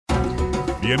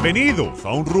Bienvenidos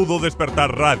a un Rudo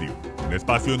Despertar Radio, un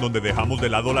espacio en donde dejamos de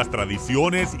lado las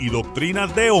tradiciones y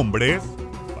doctrinas de hombres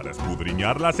para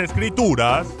escudriñar las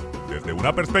escrituras desde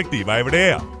una perspectiva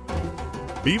hebrea.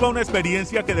 Viva una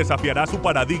experiencia que desafiará su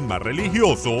paradigma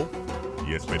religioso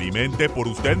y experimente por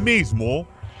usted mismo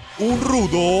un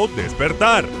Rudo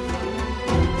Despertar.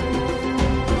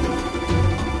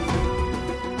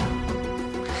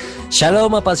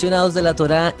 Shalom, apasionados de la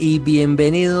Torá, y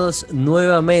bienvenidos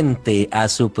nuevamente a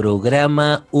su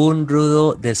programa Un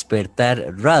Rudo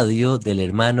Despertar Radio del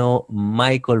hermano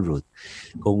Michael Root.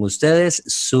 Con ustedes,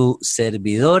 su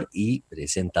servidor y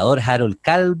presentador Harold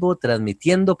Calvo,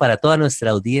 transmitiendo para toda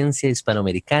nuestra audiencia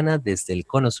hispanoamericana desde el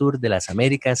cono sur de las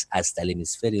Américas hasta el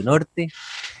hemisferio norte,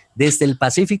 desde el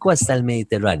Pacífico hasta el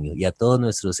Mediterráneo, y a todos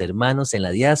nuestros hermanos en la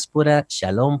diáspora,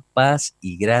 shalom, paz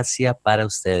y gracia para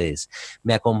ustedes.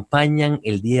 Me acompañan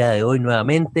el día de hoy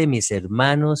nuevamente mis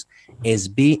hermanos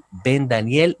Esbi Ben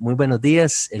Daniel. Muy buenos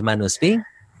días, hermano Esbi.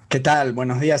 ¿Qué tal?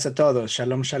 Buenos días a todos.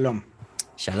 Shalom, shalom.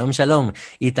 Shalom, shalom.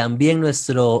 Y también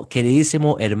nuestro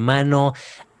queridísimo hermano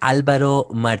Álvaro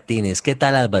Martínez. ¿Qué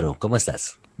tal, Álvaro? ¿Cómo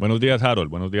estás? Buenos días, Harold.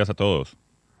 Buenos días a todos.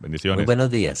 Bendiciones. Muy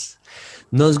buenos días.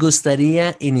 Nos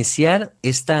gustaría iniciar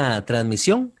esta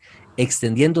transmisión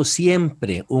extendiendo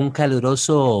siempre un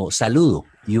caluroso saludo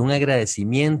y un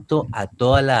agradecimiento a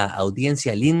toda la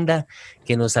audiencia linda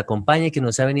que nos acompaña y que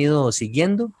nos ha venido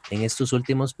siguiendo en estos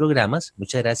últimos programas.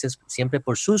 Muchas gracias siempre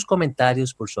por sus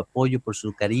comentarios, por su apoyo, por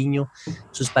su cariño,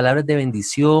 sus palabras de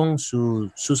bendición,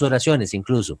 sus oraciones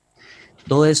incluso.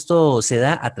 Todo esto se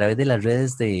da a través de las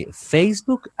redes de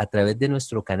Facebook, a través de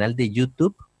nuestro canal de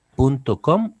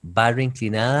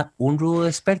youtube.com/inclinada Un Rudo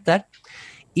Despertar,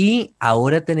 y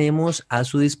ahora tenemos a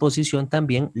su disposición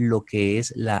también lo que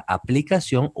es la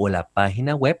aplicación o la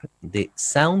página web de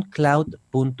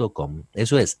soundcloud.com.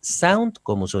 Eso es sound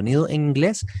como sonido en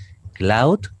inglés,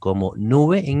 cloud como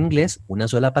nube en inglés, una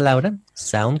sola palabra,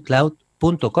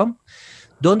 soundcloud.com,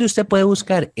 donde usted puede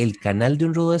buscar el canal de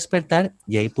Un Rudo Despertar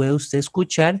y ahí puede usted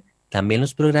escuchar también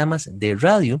los programas de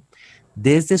radio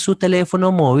desde su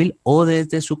teléfono móvil o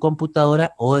desde su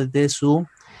computadora o desde su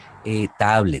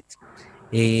tablet.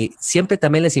 Siempre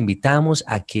también les invitamos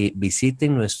a que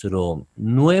visiten nuestro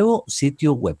nuevo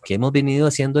sitio web, que hemos venido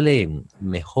haciéndole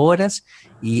mejoras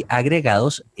y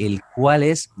agregados, el cual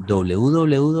es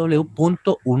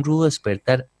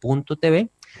www.unrudodespertar.tv.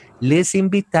 Les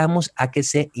invitamos a que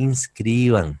se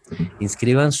inscriban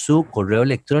su correo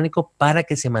electrónico para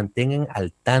que se mantengan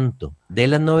al tanto de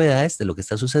las novedades, de lo que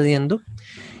está sucediendo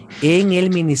en el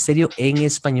ministerio en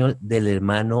español del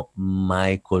hermano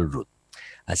Michael Root.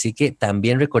 Así que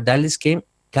también recordarles que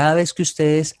cada vez que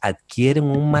ustedes adquieren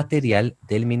un material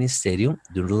del ministerio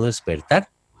de Un Rudo Despertar,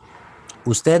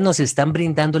 ustedes nos están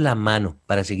brindando la mano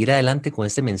para seguir adelante con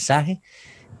este mensaje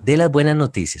de las buenas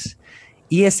noticias.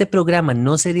 Y este programa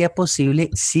no sería posible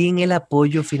sin el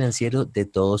apoyo financiero de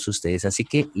todos ustedes. Así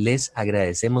que les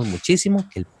agradecemos muchísimo.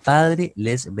 Que el Padre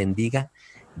les bendiga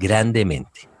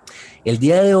grandemente. El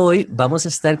día de hoy vamos a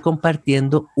estar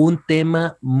compartiendo un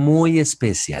tema muy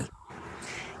especial.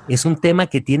 Es un tema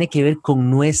que tiene que ver con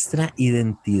nuestra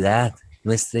identidad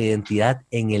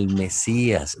en el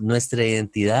Mesías, nuestra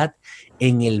identidad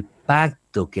en el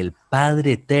pacto que el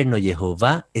Padre Eterno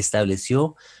Jehová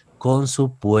estableció con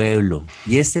su pueblo.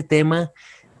 Y este tema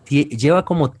lleva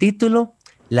como título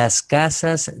Las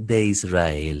Casas de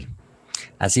Israel.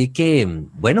 Así que,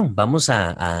 bueno, vamos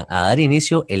a dar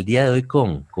inicio el día de hoy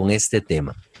con este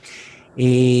tema.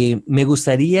 Me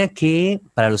gustaría que,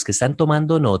 para los que están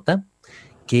tomando nota,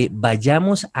 que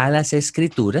vayamos a las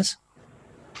Escrituras,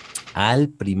 al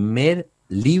primer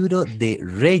libro de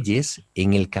Reyes,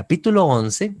 en el capítulo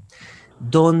 11,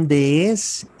 donde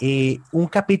es un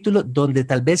capítulo donde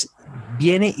tal vez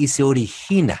viene y se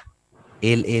origina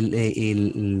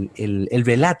el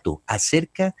relato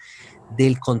acerca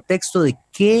del contexto de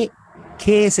qué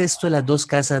es esto de las dos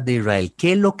casas de Israel,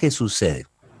 qué es lo que sucede.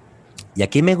 Y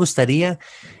aquí me gustaría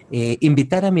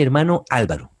invitar a mi hermano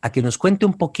Álvaro a que nos cuente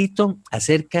un poquito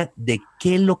acerca de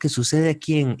qué es lo que sucede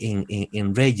aquí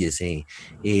en Reyes,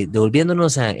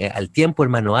 devolviéndonos al tiempo,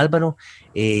 hermano Álvaro,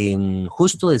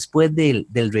 justo después del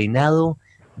reinado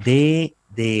de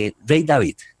Rey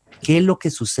David. ¿Qué es lo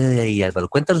que sucede ahí, Álvaro?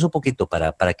 Cuéntanos un poquito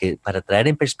para traer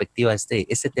en perspectiva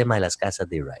este tema de las casas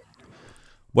de Israel.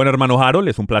 Bueno, hermano Harold,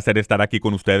 es un placer estar aquí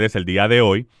con ustedes el día de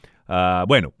hoy.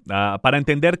 Para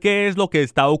entender qué es lo que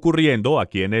está ocurriendo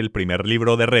aquí en el primer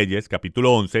libro de Reyes,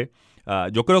 capítulo 11,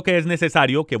 yo creo que es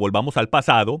necesario que volvamos al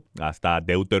pasado, hasta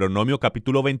Deuteronomio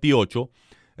capítulo 28,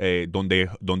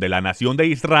 donde la nación de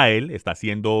Israel está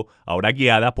siendo ahora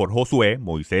guiada por Josué.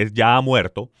 Moisés ya ha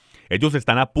muerto. Ellos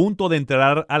están a punto de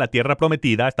entrar a la tierra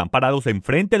prometida, están parados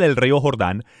enfrente del río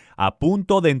Jordán, a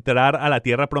punto de entrar a la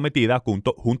tierra prometida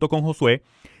junto con Josué,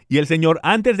 y el Señor,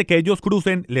 antes de que ellos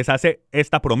crucen, les hace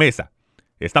esta promesa,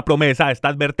 esta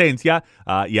advertencia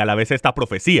y a la vez esta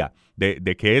profecía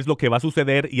de qué es lo que va a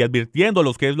suceder y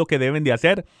advirtiéndolos qué es lo que deben de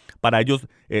hacer para ellos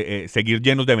seguir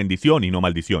llenos de bendición y no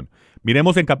maldición.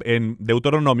 Miremos en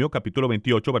Deuteronomio, capítulo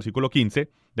 28, versículo 15,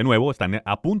 de nuevo, están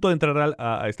a punto de entrar,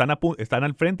 están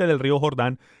al frente del río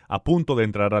Jordán, a punto de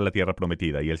entrar a la tierra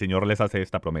prometida, y el Señor les hace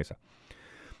esta promesa.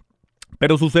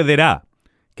 Pero sucederá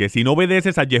que si no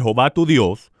obedeces a Jehová tu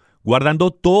Dios,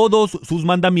 guardando todos sus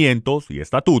mandamientos y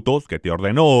estatutos que te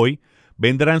ordeno hoy,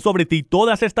 vendrán sobre ti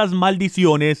todas estas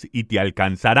maldiciones y te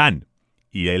alcanzarán.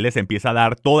 Y él les empieza a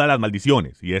dar todas las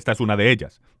maldiciones, y esta es una de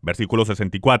ellas. Versículo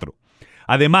 64.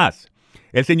 Además,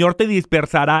 el Señor te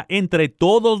dispersará entre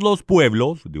todos los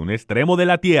pueblos, de un extremo de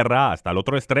la tierra hasta el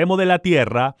otro extremo de la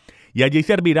tierra, y allí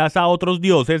servirás a otros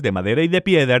dioses de madera y de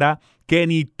piedra, que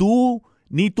ni tú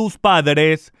ni tus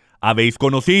padres habéis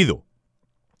conocido.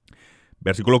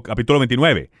 Capítulo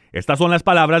 29. Estas son las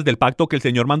palabras del pacto que el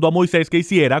Señor mandó a Moisés que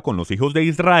hiciera con los hijos de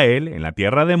Israel en la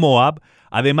tierra de Moab,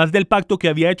 además del pacto que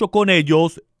había hecho con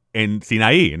ellos en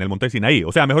Sinaí, en el monte Sinaí.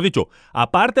 O sea, mejor dicho,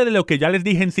 aparte de lo que ya les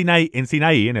dije en Sinaí,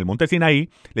 en el monte Sinaí,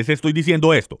 les estoy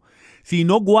diciendo esto. Si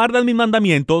no guardan mis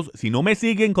mandamientos, si no me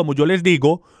siguen como yo les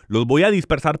digo, los voy a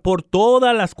dispersar por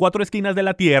todas las 4 esquinas de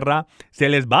la tierra, se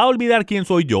les va a olvidar quién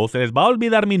soy yo, se les va a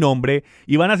olvidar mi nombre,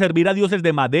 y van a servir a dioses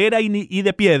de madera y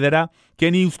de piedra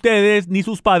que ni ustedes ni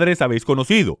sus padres habéis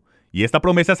conocido. Y esta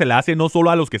promesa se la hace no solo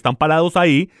a los que están parados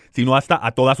ahí, sino hasta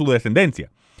a toda su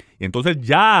descendencia. Entonces,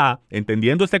 ya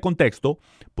entendiendo este contexto,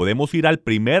 podemos ir al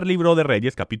primer libro de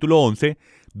Reyes, capítulo 11,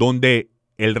 donde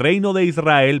el reino de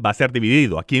Israel va a ser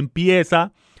dividido. Aquí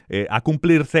empieza a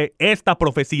cumplirse esta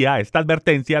profecía, esta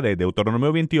advertencia de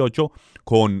Deuteronomio 28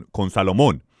 con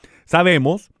Salomón.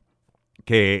 Sabemos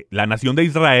que la nación de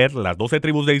Israel, las 12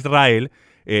 tribus de Israel,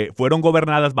 fueron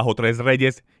gobernadas bajo 3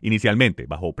 reyes inicialmente,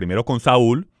 primero con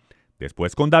Saúl,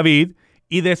 después con David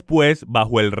y después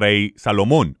bajo el rey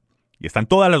Salomón. Y están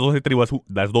todas las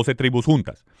 12 tribus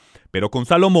juntas. Pero con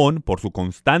Salomón, por su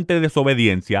constante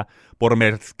desobediencia, por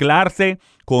mezclarse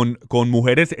con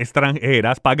mujeres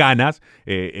extranjeras, paganas,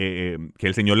 que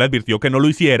el Señor le advirtió que no lo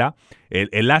hiciera, él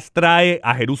las trae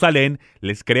a Jerusalén,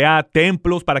 les crea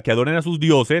templos para que adoren a sus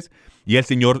dioses, y el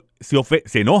Señor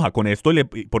se enoja con esto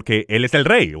porque Él es el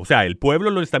rey. O sea, el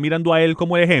pueblo lo está mirando a Él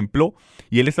como ejemplo,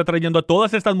 y Él está trayendo a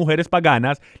todas estas mujeres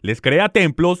paganas, les crea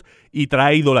templos y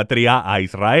trae idolatría a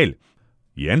Israel.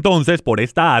 Y entonces, por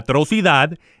esta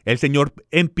atrocidad, el Señor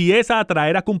empieza a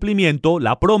traer a cumplimiento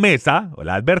la promesa, o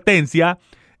la advertencia,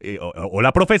 o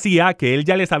la profecía que Él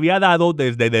ya les había dado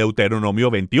desde Deuteronomio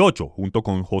 28, junto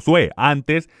con Josué,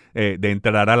 antes de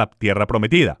entrar a la tierra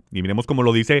prometida. Y miremos cómo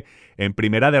lo dice en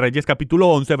Primera de Reyes, capítulo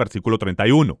 11, versículo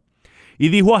 31. Y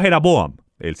dijo a Jeroboam,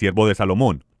 el siervo de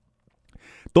Salomón: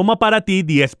 toma para ti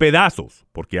 10 pedazos,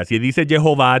 porque así dice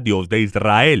Jehová, Dios de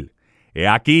Israel. He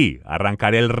aquí,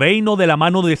 arrancaré el reino de la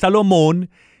mano de Salomón,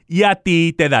 y a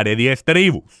ti te daré 10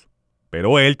 tribus.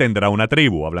 Pero él tendrá una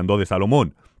tribu, hablando de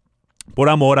Salomón, por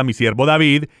amor a mi siervo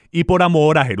David, y por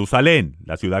amor a Jerusalén,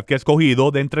 la ciudad que he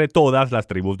escogido de entre todas las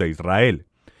tribus de Israel.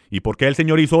 ¿Y por qué el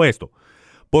Señor hizo esto?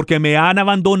 Porque me han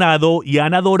abandonado y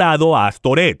han adorado a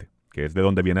Astoret, que es de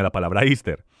donde viene la palabra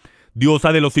Easter,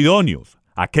 diosa de los sidonios,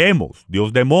 a Chemos,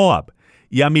 dios de Moab,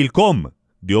 y a Milcom,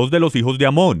 dios de los hijos de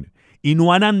Amón, y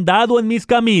no han andado en mis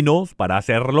caminos para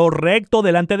hacerlo recto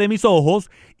delante de mis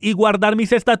ojos y guardar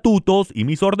mis estatutos y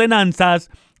mis ordenanzas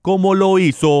como lo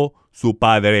hizo su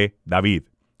padre David.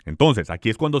 Entonces, aquí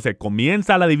es cuando se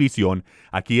comienza la división.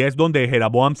 Aquí es donde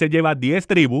Jeroboam se lleva 10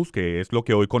 tribus, que es lo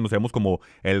que hoy conocemos como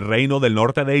el reino del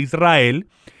norte de Israel,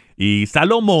 y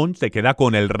Salomón se queda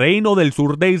con el reino del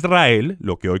sur de Israel,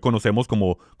 lo que hoy conocemos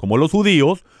como los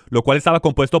judíos, lo cual estaba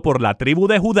compuesto por la tribu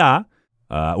de Judá,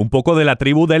 un poco de la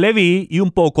tribu de Leví y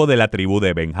un poco de la tribu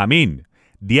de Benjamín.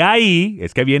 De ahí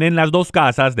es que vienen las 2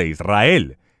 casas de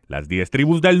Israel, las 10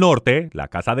 tribus del norte, la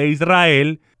casa de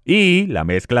Israel, y la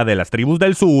mezcla de las tribus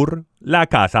del sur, la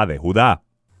casa de Judá.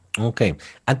 Ok,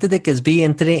 antes de que Svi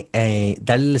entre,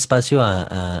 darle el espacio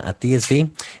a ti, Svi,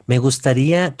 me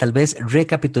gustaría tal vez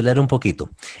recapitular un poquito.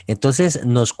 Entonces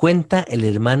nos cuenta el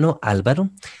hermano Álvaro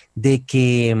de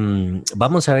que,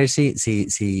 vamos a ver si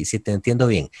te entiendo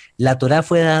bien, la Torá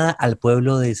fue dada al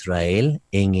pueblo de Israel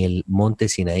en el monte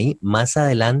Sinaí. Más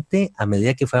adelante, a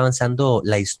medida que fue avanzando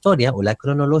la historia o la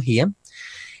cronología,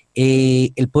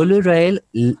 el pueblo de Israel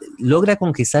logra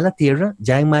conquistar la tierra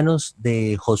ya en manos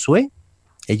de Josué.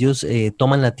 Ellos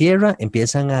toman la tierra,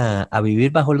 empiezan a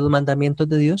vivir bajo los mandamientos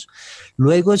de Dios.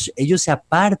 Luego ellos se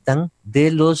apartan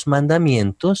de los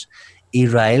mandamientos.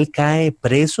 Israel cae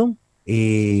preso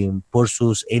por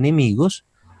sus enemigos.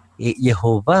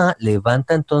 Jehová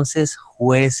levanta entonces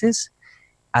jueces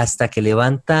hasta que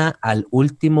levanta al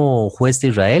último juez de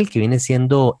Israel, que viene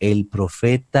siendo el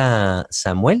profeta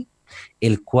Samuel,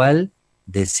 el cual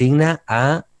designa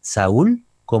a Saúl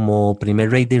como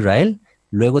primer rey de Israel.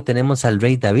 Luego tenemos al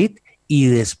rey David, y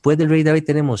después del rey David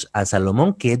tenemos a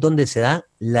Salomón, que es donde se da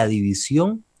la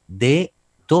división de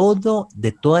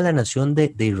toda la nación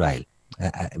de Israel.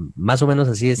 Más o menos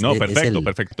así es. No,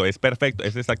 perfecto,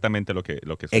 es exactamente lo que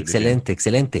estoy excelente, diciendo.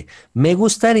 Excelente. Me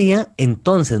gustaría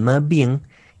entonces más bien,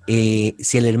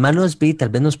 si el hermano Esbi tal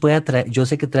vez nos pueda traer, yo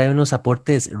sé que trae unos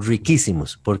aportes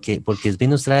riquísimos, porque Esbi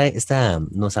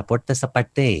nos aporta esta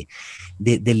parte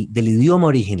del idioma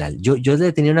original. Yo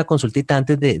le tenía una consultita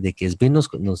antes de que Esbi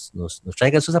nos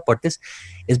traiga esos aportes.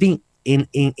 Esbi, en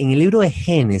el libro de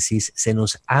Génesis se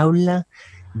nos habla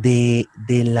de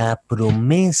la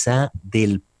promesa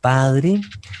del Padre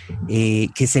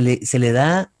que se le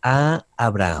da a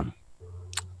Abraham.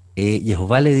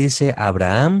 Jehová le dice a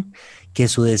Abraham que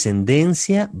su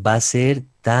descendencia va a ser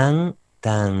tan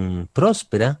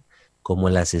próspera como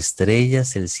las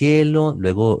estrellas del cielo.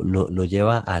 Luego lo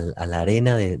lleva a la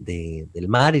arena del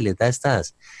mar y le da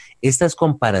estas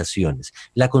comparaciones.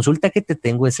 La consulta que te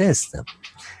tengo es esta.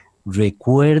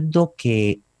 Recuerdo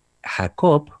que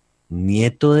Jacob,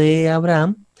 nieto de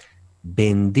Abraham,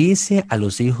 bendice a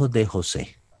los hijos de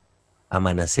José, a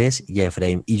Manasés y a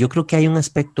Efraín. Y yo creo que hay un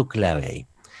aspecto clave ahí.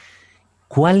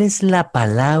 ¿Cuál es la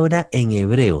palabra en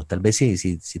hebreo? Tal vez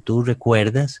si tú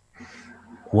recuerdas,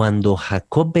 cuando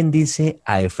Jacob bendice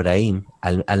a Efraín,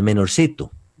 al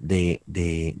menorcito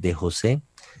de José,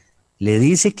 le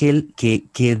dice que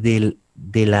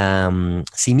de la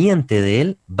simiente de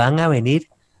él van a venir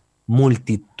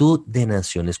multitud de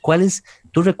naciones.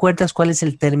 ¿Tú recuerdas cuál es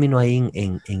el término ahí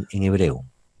en hebreo?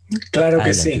 Claro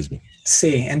que sí.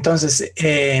 Sí, entonces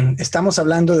estamos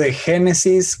hablando de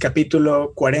Génesis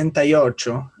capítulo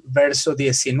 48, verso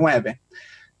 19,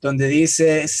 donde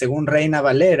dice, según Reina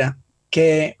Valera,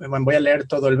 que, bueno, voy a leer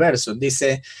todo el verso,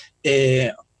 dice,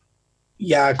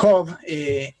 Jacob,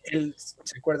 él,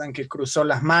 ¿se acuerdan que cruzó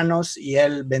las manos y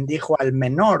él bendijo al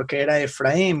menor, que era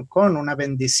Efraín, con una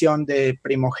bendición de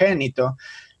primogénito,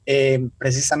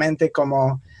 precisamente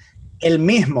como él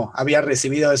mismo había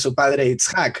recibido de su padre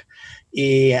Isaac?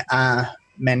 Y a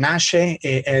Menashe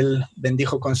él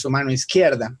bendijo con su mano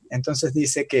izquierda. Entonces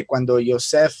dice que cuando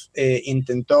Yosef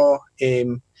intentó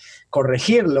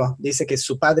corregirlo, dice que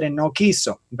su padre no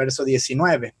quiso, verso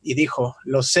 19, y dijo,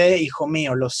 lo sé, hijo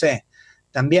mío, lo sé.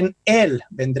 También él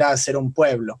vendrá a ser un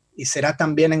pueblo y será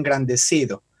también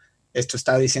engrandecido. Esto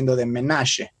está diciendo de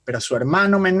Menashe, pero su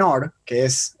hermano menor, que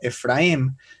es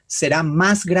Efraín, será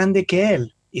más grande que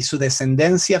él y su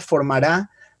descendencia formará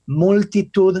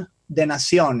multitud de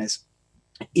naciones.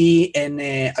 Y en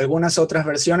algunas otras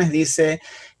versiones dice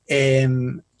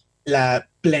la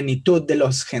plenitud de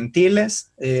los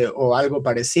gentiles o algo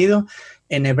parecido.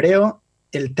 En hebreo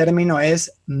el término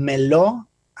es Melo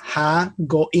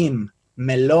ha-goim,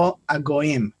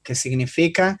 que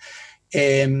significa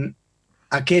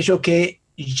aquello que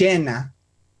llena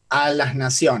a las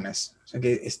naciones. O sea,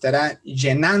 que estará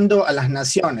llenando a las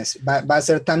naciones. Va a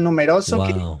ser tan numeroso wow,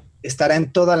 que estará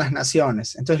en todas las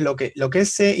naciones. Entonces, lo que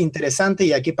es interesante,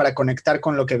 y aquí para conectar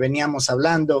con lo que veníamos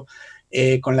hablando,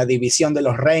 con la división de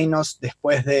los reinos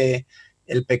después del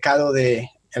pecado del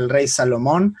rey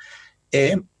Salomón,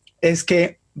 es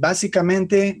que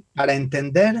básicamente para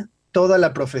entender toda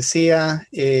la profecía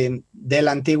del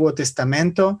Antiguo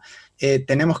Testamento,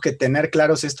 tenemos que tener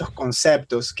claros estos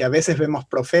conceptos, que a veces vemos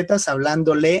profetas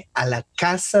hablándole a la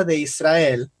casa de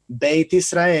Israel, Beit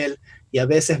Israel, y a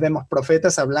veces vemos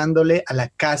profetas hablándole a la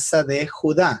casa de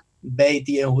Judá, Beit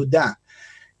Yehudá.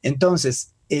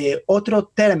 Entonces, otro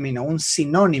término, un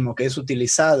sinónimo que es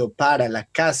utilizado para la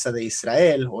casa de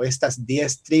Israel, o estas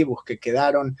 10 tribus que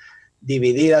quedaron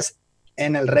divididas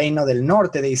en el reino del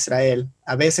norte de Israel,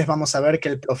 a veces vamos a ver que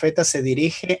el profeta se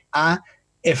dirige a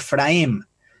Efraín.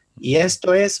 Y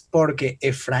esto es porque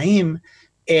Efraín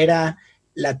era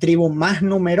la tribu más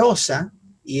numerosa,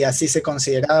 y así se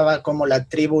consideraba como la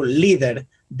tribu líder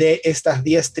de estas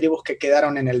 10 tribus que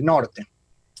quedaron en el norte.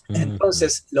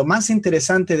 Entonces, lo más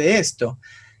interesante de esto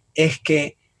es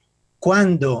que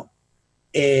cuando,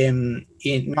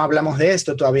 y no hablamos de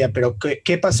esto todavía, pero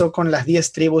 ¿qué pasó con las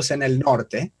 10 tribus en el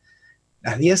norte?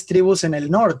 Las 10 tribus en el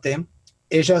norte,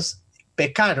 ellas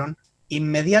pecaron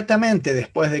inmediatamente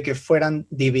después de que fueran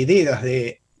divididas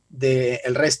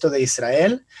del resto de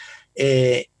Israel.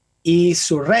 y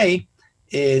su rey,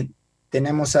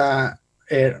 tenemos a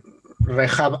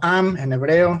Rehabam en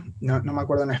hebreo, no me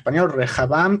acuerdo en español,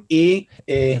 Rehabam y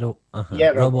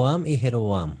Roboam y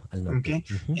Jeroboam. Okay.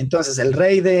 Entonces el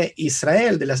rey de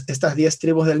Israel, de estas 10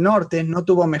 tribus del norte, no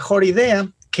tuvo mejor idea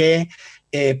que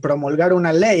promulgar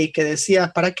una ley que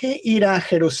decía, ¿para qué ir a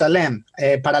Jerusalén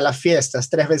para las fiestas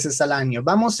 3 veces al año?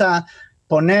 Vamos a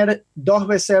poner 2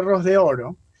 becerros de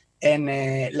oro en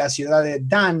la ciudad de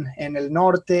Dan, en el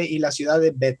norte, y la ciudad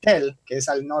de Betel, que es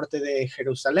al norte de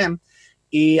Jerusalén.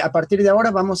 Y a partir de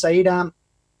ahora vamos a ir a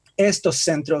estos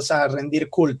centros a rendir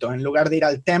culto, en lugar de ir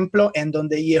al templo, en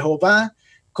donde Jehová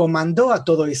comandó a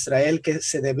todo Israel que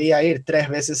se debía ir 3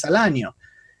 veces al año.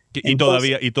 Y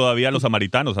todavía los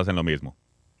samaritanos hacen lo mismo.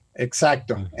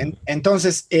 Exacto.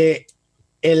 Entonces,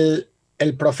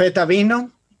 el profeta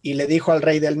vino y le dijo al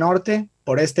rey del norte,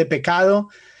 por este pecado,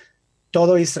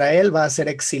 todo Israel va a ser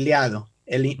exiliado.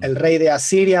 El rey de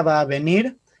Asiria va a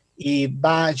venir y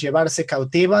va a llevarse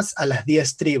cautivas a las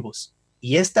 10 tribus.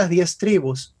 Y estas 10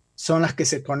 tribus son las que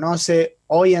se conoce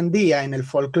hoy en día en el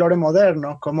folclore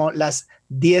moderno como las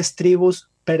 10 tribus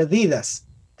perdidas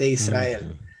de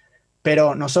Israel.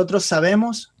 Pero nosotros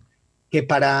sabemos que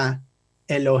para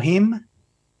Elohim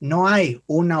no hay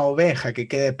una oveja que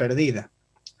quede perdida.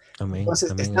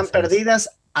 Entonces están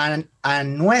perdidas a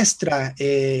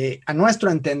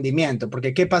nuestro entendimiento,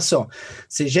 porque ¿qué pasó?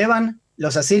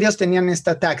 Los asirios tenían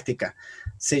esta táctica,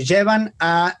 se llevan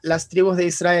a las tribus de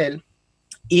Israel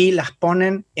y las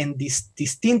ponen en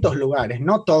distintos lugares,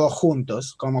 no todos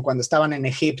juntos, como cuando estaban en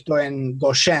Egipto, en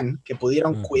Goshen, que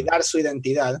pudieron cuidar su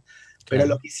identidad, pero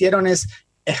lo que hicieron es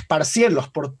esparcirlos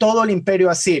por todo el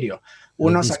imperio asirio,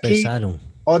 unos aquí,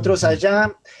 otros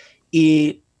allá.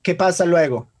 ¿Y qué pasa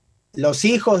luego? Los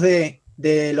hijos de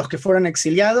los que fueron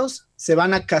exiliados se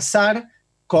van a casar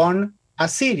con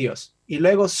asirios, y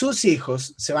luego sus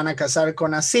hijos se van a casar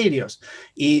con asirios,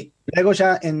 y luego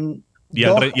ya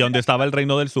y donde estaba el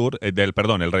reino del sur, el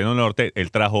reino del norte,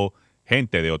 él trajo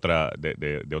gente de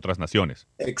otras naciones.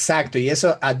 Exacto, y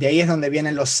eso de ahí es donde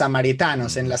vienen los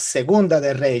samaritanos. En la segunda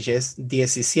de Reyes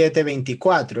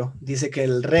 17:24 dice que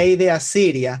el rey de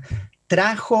Asiria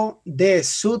trajo de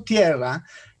su tierra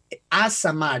a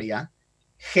Samaria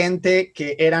gente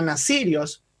que eran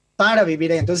asirios para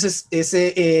vivir ahí. Entonces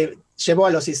llevó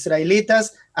a los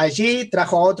israelitas allí,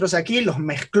 trajo a otros aquí, los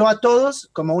mezcló a todos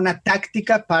como una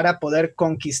táctica para poder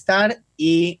conquistar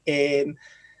y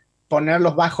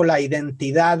ponerlos bajo la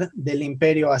identidad del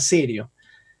imperio asirio.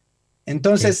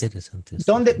 Entonces,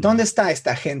 ¿dónde está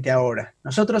esta gente ahora?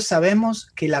 Nosotros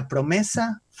sabemos que la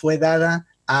promesa fue dada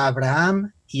a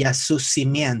Abraham y a su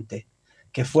simiente,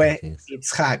 que fue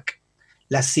Isaac.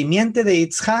 La simiente de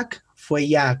Isaac fue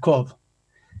Jacob.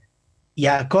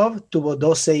 Jacob tuvo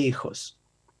 12 hijos.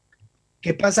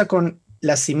 ¿Qué pasa con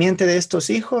la simiente de estos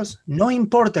hijos? No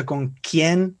importa con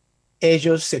quién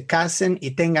ellos se casen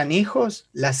y tengan hijos,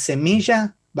 la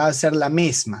semilla va a ser la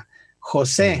misma.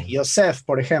 Yosef,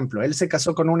 por ejemplo, él se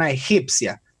casó con una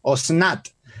egipcia, Osnat.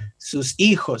 Sus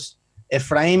hijos,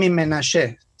 Efraín y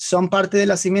Menashe, ¿son parte de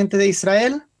la simiente de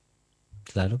Israel?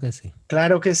 Claro que sí.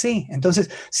 Claro que sí. Entonces,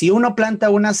 si uno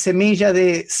planta una semilla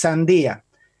de sandía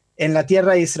en la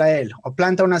tierra de Israel, o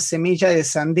planta una semilla de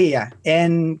sandía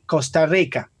en Costa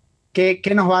Rica, ¿qué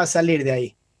nos va a salir de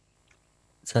ahí?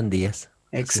 Sandías.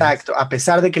 Exacto, a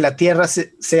pesar de que la tierra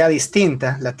sea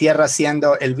distinta, la tierra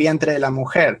siendo el vientre de la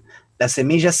mujer, la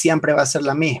semilla siempre va a ser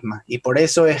la misma, y por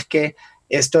eso es que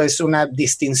esto es una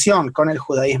distinción con el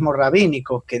judaísmo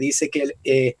rabínico, que dice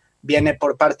que viene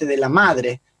por parte de la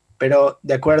madre, pero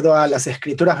de acuerdo a las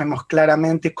escrituras vemos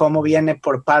claramente cómo viene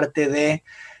por parte de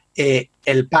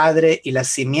el padre y la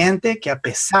simiente, que a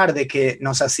pesar de que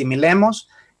nos asimilemos,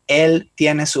 él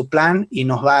tiene su plan y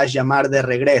nos va a llamar de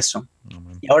regreso.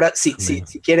 Y ahora, si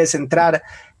quieres entrar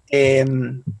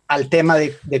al tema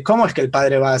de cómo es que el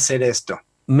Padre va a hacer esto.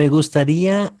 Me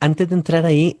gustaría, antes de entrar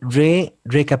ahí,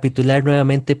 recapitular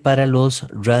nuevamente para los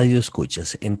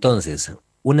radioescuchas. Entonces,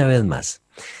 una vez más,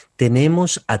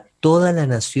 tenemos a toda la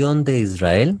nación de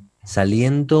Israel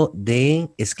saliendo de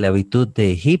esclavitud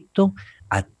de Egipto.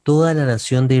 A toda la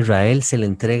nación de Israel se le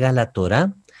entrega la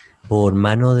Torá por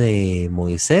mano de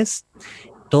Moisés.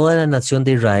 Toda la nación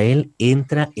de Israel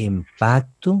entra en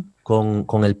pacto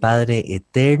con el Padre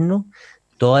Eterno.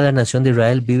 Toda la nación de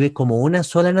Israel vive como una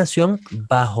sola nación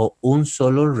bajo un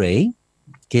solo rey,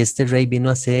 que este rey vino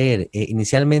a ser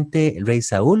inicialmente el rey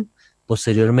Saúl,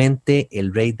 posteriormente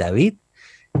el rey David,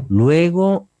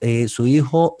 luego su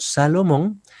hijo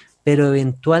Salomón, pero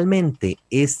eventualmente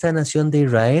esta nación de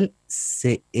Israel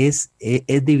es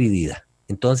dividida.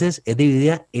 Entonces es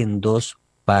dividida en 2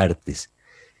 partes.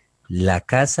 La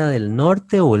casa del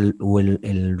norte o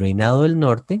el reinado del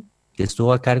norte, que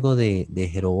estuvo a cargo de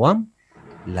Jeroboam.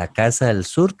 La casa del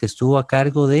sur, que estuvo a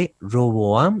cargo de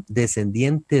Roboam,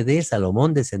 descendiente de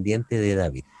Salomón, descendiente de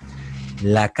David.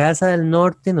 La casa del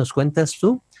norte, nos cuentas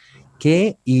tú,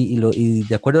 que, y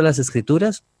de acuerdo a las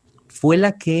escrituras, fue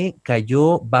la que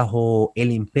cayó bajo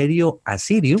el imperio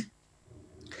asirio.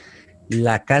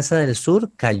 La casa del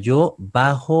sur cayó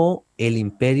bajo el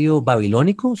imperio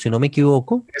babilónico, si no me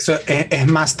equivoco. Eso es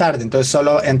más tarde, entonces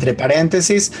solo entre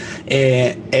paréntesis,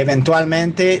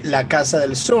 eventualmente la casa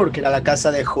del sur, que era la casa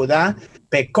de Judá,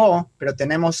 pecó, pero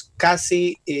tenemos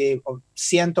casi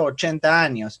 180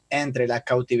 años entre la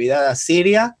cautividad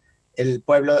asiria, el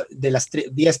pueblo de las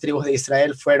 10 tribus de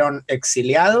Israel fueron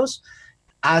exiliados,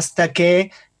 hasta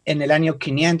que en el año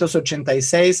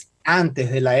 586, antes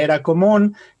de la era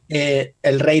común,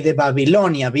 el rey de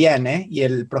Babilonia viene, y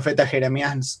el profeta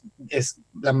Jeremías,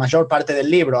 la mayor parte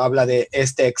del libro habla de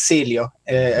este exilio.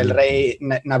 El rey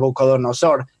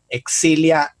Nabucodonosor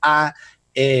exilia a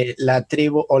la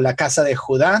tribu o la casa de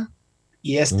Judá,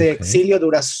 y este exilio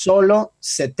dura solo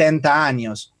 70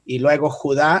 años, y luego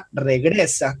Judá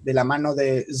regresa de la mano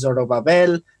de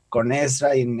Zorobabel con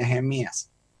Ezra y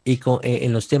Nehemías. Y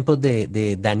en los tiempos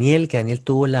de Daniel, que Daniel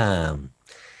tuvo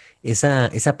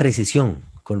esa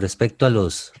precisión con respecto a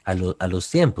los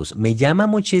tiempos. Me llama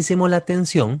muchísimo la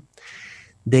atención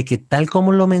de que, tal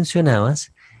como lo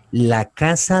mencionabas, la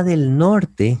casa del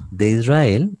norte de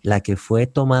Israel, la que fue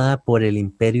tomada por el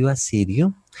imperio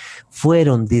asirio,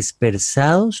 fueron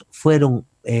dispersados, fueron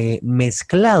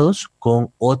mezclados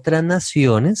con otras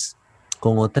naciones,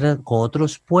 con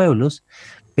otros pueblos,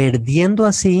 perdiendo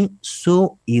así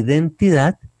su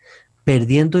identidad,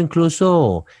 perdiendo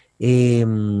incluso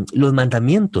los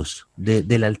mandamientos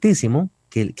del Altísimo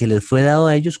que les fue dado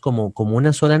a ellos como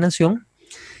una sola nación,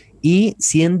 y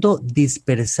siendo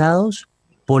dispersados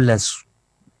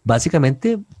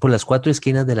básicamente por las 4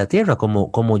 esquinas de la tierra,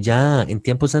 como ya en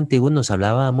tiempos antiguos nos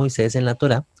hablaba Moisés en la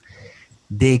Torá,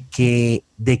 de que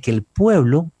el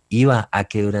pueblo iba a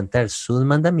quebrantar sus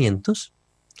mandamientos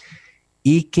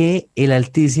y que el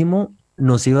Altísimo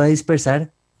nos iba a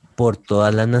dispersar por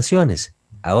todas las naciones.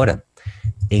 Ahora,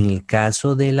 en el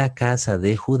caso de la casa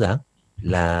de Judá,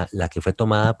 la que fue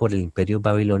tomada por el imperio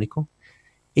babilónico,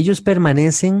 ellos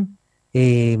permanecen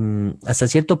hasta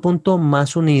cierto punto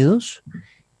más unidos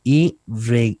y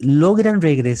logran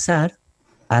regresar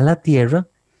a la tierra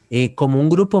como un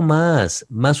grupo más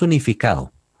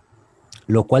unificado,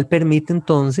 lo cual permite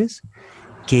entonces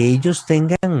que ellos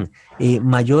tengan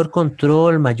mayor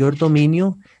control, mayor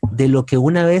dominio de lo que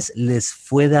una vez les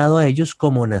fue dado a ellos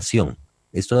como nación.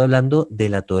 Estoy hablando de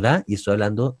la Torá y estoy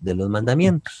hablando de los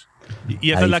mandamientos.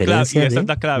 Y esa es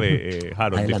la clave,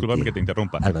 Harold, discúlpame que te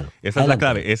interrumpa. Álvaro, esa es la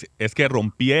clave, es que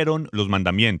rompieron los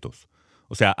mandamientos.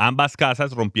 O sea, ambas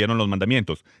casas rompieron los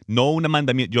mandamientos. No un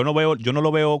mandamiento, yo no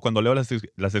lo veo, cuando leo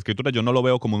las escrituras, yo no lo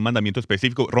veo como un mandamiento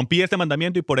específico. Rompí este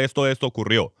mandamiento y por esto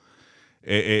ocurrió.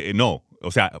 No,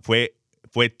 o sea, fue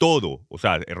todo. O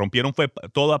sea, rompieron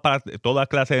toda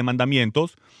clase de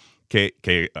mandamientos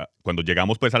que cuando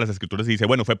llegamos pues a las escrituras se dice,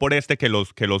 bueno, fue por que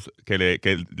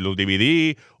los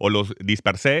dividí o los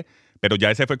dispersé, pero ya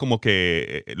ese fue como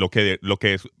que lo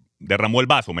que derramó el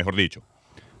vaso, mejor dicho.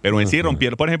 Pero en sí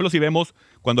rompieron. Por ejemplo, si vemos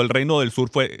cuando el reino del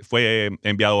sur fue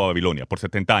enviado a Babilonia por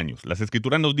 70 años, las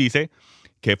escrituras nos dice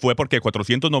que fue porque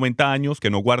 490 años que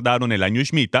no guardaron el año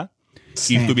Shemitah,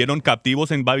 sí, y estuvieron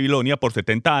captivos en Babilonia por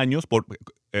 70 años,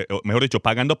 mejor dicho,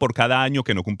 pagando por cada año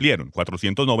que no cumplieron.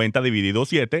 490 dividido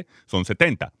 7 son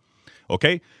 70. ¿Ok?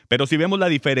 Pero si vemos la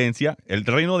diferencia, el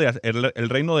reino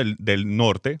del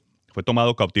norte fue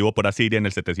tomado cautivo por Asiria en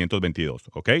el 722.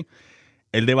 ¿Ok?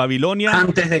 El de Babilonia...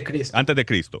 Antes de Cristo. Antes de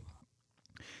Cristo.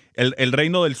 El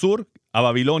reino del sur a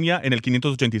Babilonia en el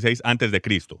 586 antes de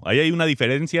Cristo. Ahí hay una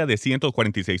diferencia de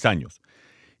 146 años.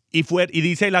 Y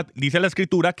dice la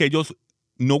escritura que ellos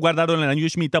no guardaron el año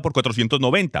Shemitah por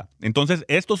 490. Entonces,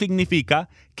 esto significa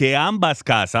que ambas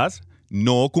casas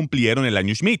no cumplieron el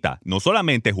año Shemitah. No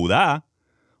solamente Judá.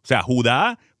 O sea,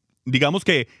 Judá, digamos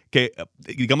que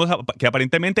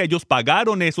aparentemente ellos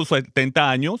pagaron esos 70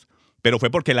 años, pero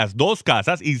fue porque las dos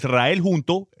casas, Israel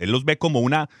junto, él los ve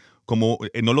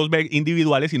no los ve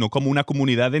individuales, sino como una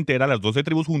comunidad entera, las 12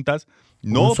 tribus juntas,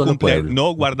 no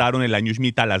guardaron el año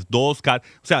Shemitah, las dos casas.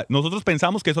 O sea, nosotros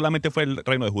pensamos que solamente fue el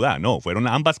reino de Judá. No, fueron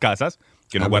ambas casas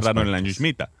que no guardaron el año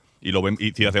Shemitah. Y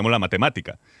si hacemos la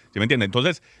matemática. ¿Sí me entienden?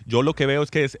 Entonces, yo lo que veo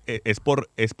es que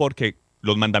es porque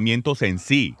los mandamientos en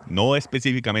sí, no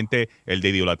específicamente el de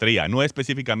idolatría, no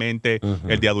específicamente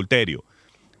el de adulterio.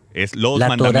 Es los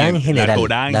La Torá en mandamientos, general.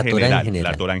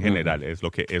 la Torá en general,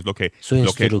 Su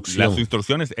instrucción. las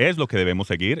instrucciones es lo que debemos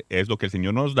seguir, es lo que el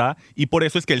Señor nos da, y por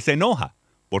eso es que Él se enoja,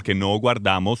 porque no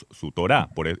guardamos su Torá,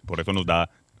 por eso nos da,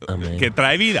 Amén. que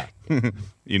trae vida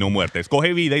y no muerte,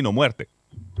 escoge vida y no muerte.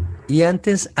 Y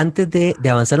antes de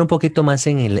avanzar un poquito más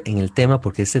en el tema,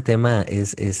 porque este tema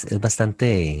es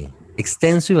bastante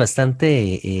extenso y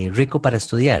bastante rico para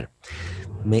estudiar,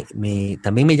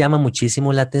 también me llama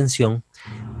muchísimo la atención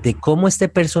de cómo este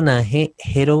personaje,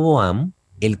 Jeroboam,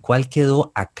 el cual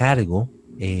quedó a cargo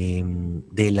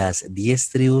de las 10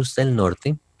 tribus del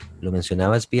norte, lo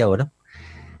mencionabas Pi ahora,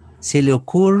 se le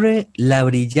ocurre la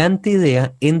brillante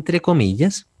idea, entre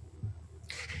comillas,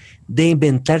 de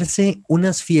inventarse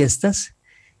unas fiestas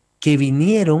que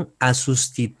vinieron a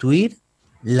sustituir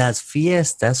las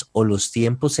fiestas o los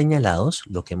tiempos señalados,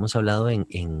 lo que hemos hablado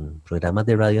en programas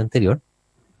de radio anterior,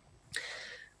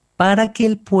 para que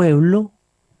el pueblo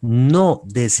no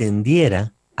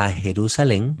descendiera a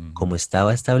Jerusalén, como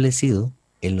estaba establecido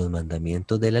en los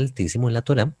mandamientos del Altísimo en la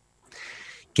Torá,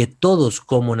 que todos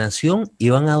como nación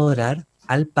iban a adorar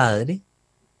al Padre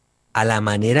a la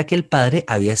manera que el Padre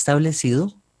había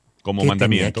establecido Como que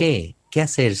mandamiento. tenía que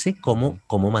hacerse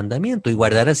como mandamiento y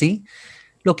guardar así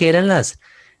lo que eran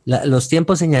los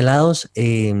tiempos señalados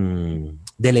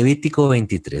de Levítico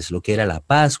 23, lo que era la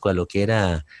Pascua, lo que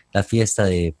era la fiesta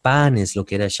de panes, lo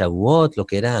que era Shavuot, lo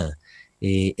que era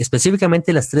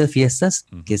específicamente las 3 fiestas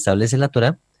que establece la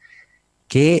Torá,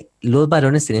 que los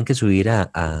varones tenían que subir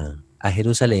a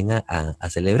Jerusalén a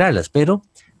celebrarlas. Pero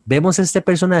vemos a este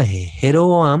personaje,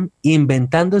 Jeroboam,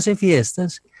 inventándose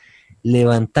fiestas,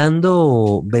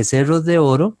 levantando becerros de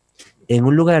oro en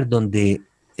un lugar donde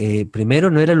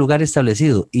primero no era lugar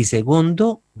establecido y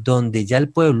segundo donde ya el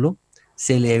pueblo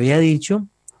se le había dicho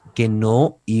que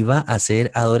no iba a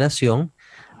hacer adoración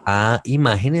a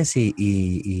imágenes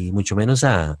y mucho menos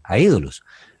a ídolos,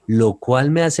 lo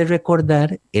cual me hace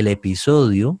recordar el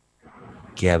episodio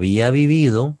que había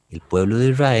vivido el pueblo de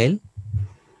Israel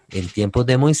en tiempos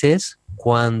de Moisés,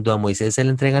 cuando a Moisés se le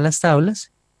entregan las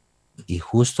tablas. Y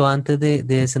justo antes de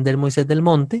descender Moisés del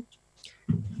monte,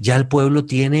 ya el pueblo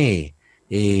tiene,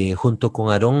 junto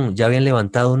con Aarón, ya habían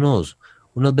levantado unos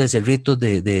becerritos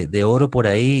de oro por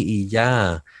ahí y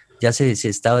ya se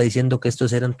estaba diciendo que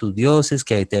estos eran tus dioses,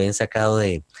 que te habían sacado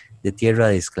de tierra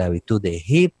de esclavitud de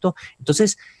Egipto.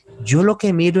 Entonces, yo lo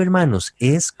que miro, hermanos,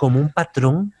 es como un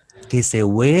patrón que se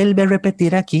vuelve a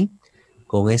repetir aquí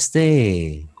con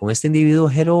este individuo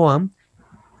Jeroboam.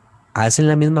 Hacen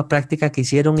la misma práctica que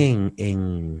hicieron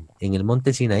en el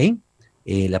monte Sinaí,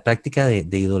 la práctica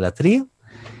de idolatría.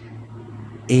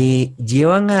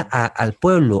 Llevan al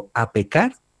pueblo a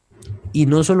pecar, y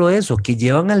no solo eso, que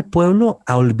llevan al pueblo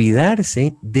a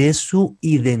olvidarse de su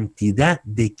identidad,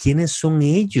 de quiénes son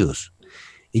ellos.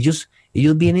 Ellos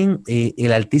vienen,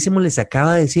 el Altísimo les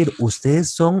acaba de decir, ustedes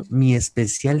son mi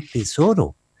especial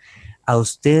tesoro. A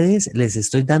ustedes les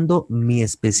estoy dando mi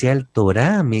especial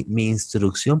Torá, mi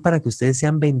instrucción para que ustedes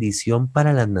sean bendición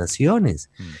para las naciones.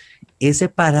 He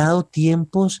separado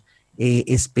tiempos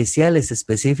especiales,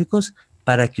 específicos,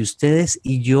 para que ustedes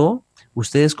y yo,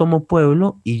 ustedes como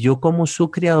pueblo y yo como su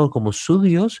creador, como su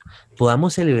Dios,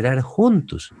 podamos celebrar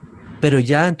juntos. Pero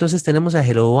ya entonces tenemos a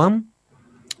Jeroboam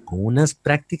con unas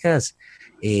prácticas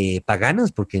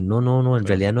paganas, porque no, en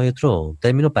realidad no hay otro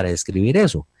término para describir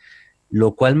eso.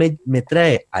 Lo cual me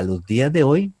trae a los días de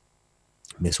hoy,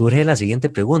 me surge la siguiente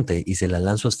pregunta y se la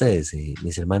lanzo a ustedes,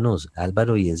 mis hermanos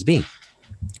Álvaro y Esbi.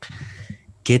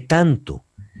 ¿Qué tanto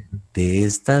de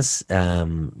estas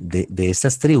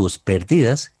tribus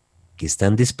perdidas que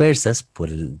están dispersas por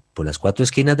las 4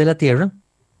 esquinas de la tierra,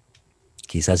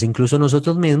 quizás incluso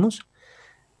nosotros mismos,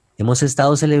 hemos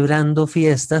estado celebrando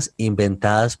fiestas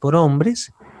inventadas por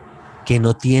hombres que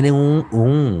no tienen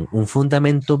un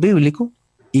fundamento bíblico?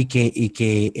 Y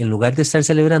que en lugar de estar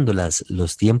celebrando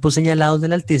los tiempos señalados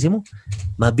del Altísimo,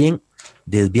 más bien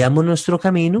desviamos nuestro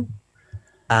camino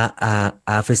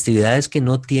a festividades que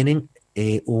no tienen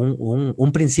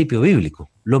un principio bíblico.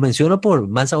 Lo menciono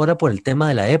más ahora por el tema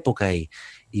de la época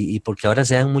y porque ahora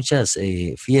se dan muchas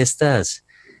fiestas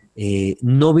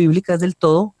no bíblicas del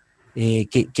todo,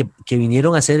 que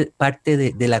vinieron a ser parte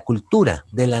de la cultura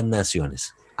de las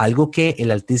naciones. Algo que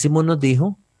el Altísimo nos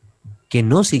dijo que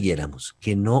no siguiéramos,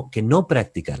 que no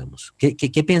practicáramos.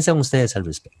 ¿Qué piensan ustedes al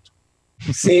respecto?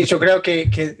 Sí, yo creo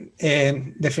que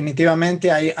definitivamente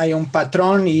hay un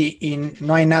patrón y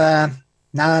no hay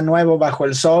nada nuevo bajo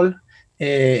el sol.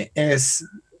 Es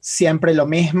siempre lo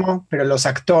mismo, pero los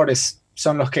actores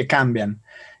son los que cambian.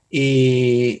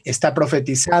 Y está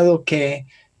profetizado que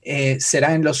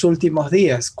será en los últimos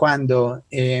días cuando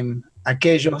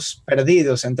aquellos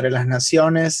perdidos entre las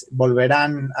naciones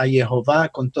volverán a Jehová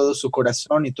con todo su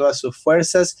corazón y todas sus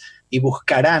fuerzas y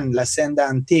buscarán la senda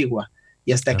antigua.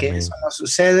 Y hasta que eso no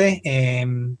sucede,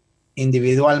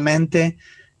 individualmente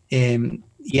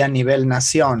y a nivel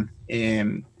nación,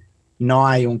 no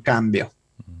hay un cambio.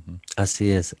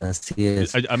 Así es, así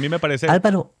es. A mí me parece...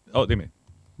 Álvaro. Oh, dime.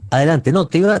 Adelante, no,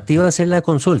 te iba a hacer la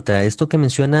consulta. Esto que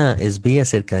menciona Esbi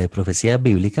acerca de profecía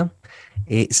bíblica,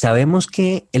 sabemos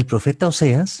que el profeta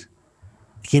Oseas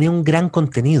tiene un gran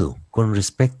contenido con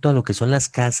respecto a lo que son las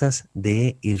casas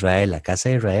de Israel, la casa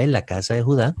de Israel, la casa de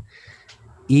Judá,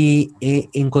 y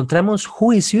encontramos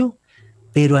juicio,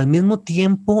 pero al mismo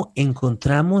tiempo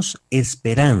encontramos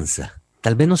esperanza.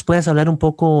 Tal vez nos puedas hablar un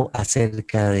poco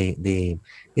acerca de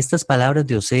estas palabras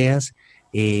de Oseas.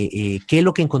 ¿Qué es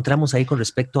lo que encontramos ahí con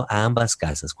respecto a ambas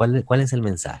casas? ¿Cuál es el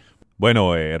mensaje?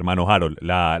 Bueno, hermano Harold,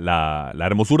 la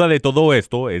hermosura de todo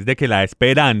esto es de que la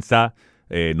esperanza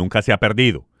nunca se ha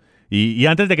perdido. Y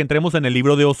antes de que entremos en el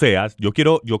libro de Oseas, yo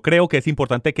creo que es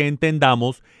importante que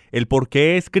entendamos el por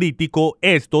qué es crítico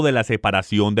esto de la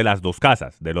separación de las dos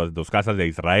casas de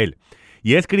Israel.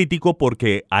 Y es crítico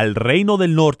porque al reino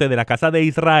del norte de la casa de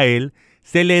Israel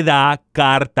se le da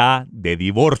carta de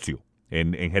divorcio.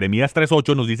 En Jeremías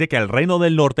 3:8 nos dice que al reino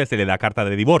del norte se le da carta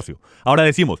de divorcio. Ahora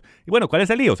decimos, y bueno, ¿cuál es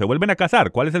el lío? ¿Se vuelven a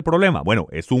casar? ¿Cuál es el problema? Bueno,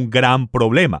 es un gran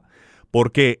problema,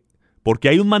 porque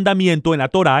hay un mandamiento en la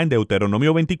Torá, en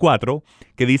Deuteronomio 24,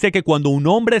 que dice que cuando un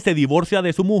hombre se divorcia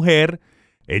de su mujer,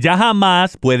 ella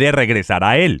jamás puede regresar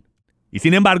a él. Y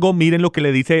sin embargo, miren lo que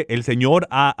le dice el Señor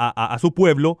a su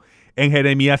pueblo en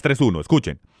Jeremías 3:1.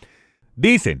 Escuchen.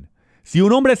 Dicen, si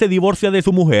un hombre se divorcia de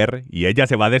su mujer y ella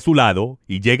se va de su lado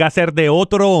y llega a ser de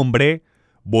otro hombre,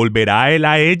 ¿volverá él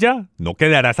a ella? ¿No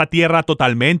quedará esa tierra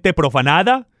totalmente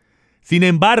profanada? Sin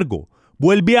embargo,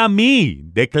 vuelve a mí,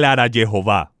 declara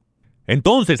Jehová.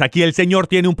 Entonces aquí el Señor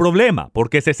tiene un problema,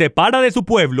 porque se separa de su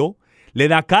pueblo, le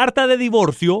da carta de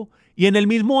divorcio y en el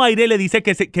mismo aire le dice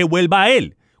que vuelva a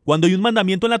él, cuando hay un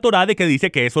mandamiento en la Torá de que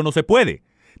dice que eso no se puede.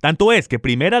 Tanto es que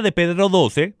Primera de Pedro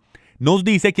 12 nos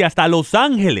dice que hasta los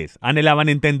ángeles anhelaban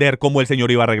entender cómo el Señor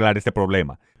iba a arreglar este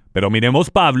problema. Pero miremos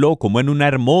Pablo cómo en una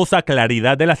hermosa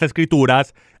claridad de las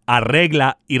Escrituras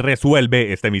arregla y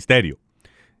resuelve este misterio.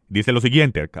 Dice lo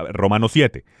siguiente, Romanos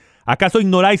 7. ¿Acaso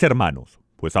ignoráis, hermanos?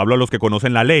 Pues hablo a los que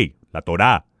conocen la ley, la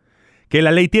Torá, que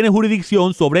la ley tiene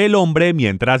jurisdicción sobre el hombre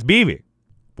mientras vive.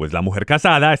 Pues la mujer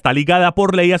casada está ligada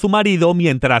por ley a su marido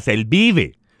mientras él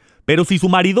vive. Pero si su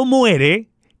marido muere,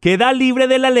 queda libre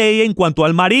de la ley en cuanto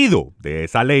al marido, de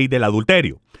esa ley del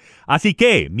adulterio. Así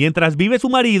que, mientras vive su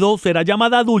marido, será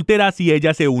llamada adúltera si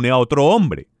ella se une a otro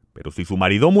hombre. Pero si su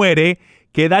marido muere,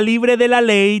 queda libre de la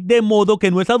ley, de modo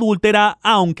que no es adúltera,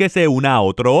 aunque se una a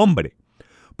otro hombre.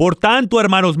 Por tanto,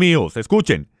 hermanos míos,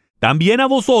 escuchen, también a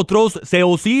vosotros se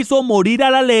os hizo morir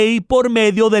a la ley por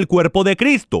medio del cuerpo de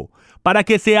Cristo, para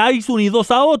que seáis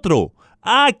unidos a otro,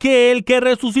 a aquel que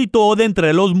resucitó de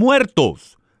entre los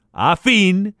muertos, a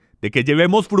fin de que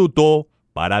llevemos fruto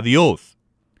para Dios.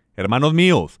 Hermanos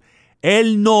míos,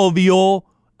 el novio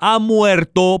ha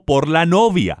muerto por la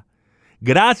novia.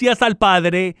 Gracias al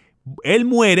Padre, él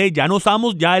muere, ya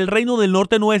el reino del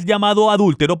norte no es llamado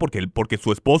adúltero porque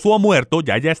su esposo ha muerto,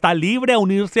 ya ella está libre a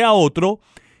unirse a otro.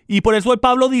 Y por eso el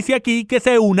Pablo dice aquí que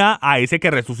se una a ese que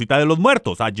resucita de los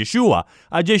muertos, a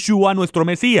Yeshua nuestro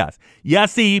Mesías. Y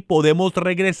así podemos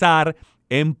regresar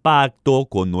en pacto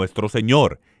con nuestro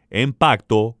Señor, en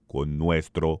pacto con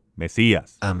nuestro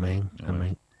Mesías. Amén,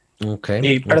 amén.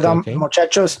 Perdón,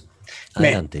 muchachos,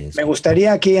 me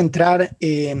gustaría aquí entrar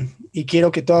y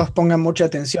quiero que todos pongan mucha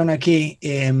atención aquí,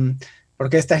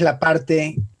 porque esta es la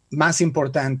parte más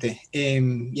importante,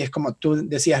 y es como tú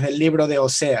decías del libro de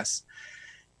Oseas.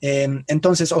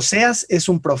 Entonces, Oseas es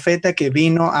un profeta que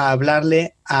vino a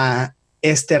hablarle a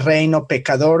este reino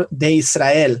pecador de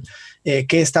Israel,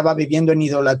 que estaba viviendo en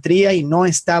idolatría y no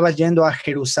estaba yendo a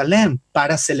Jerusalén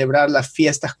para celebrar las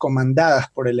fiestas comandadas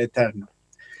por el Eterno.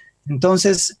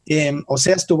 Entonces,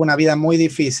 Oseas tuvo una vida muy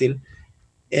difícil.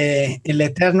 El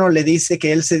Eterno le dice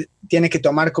que él se tiene que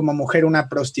tomar como mujer una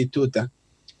prostituta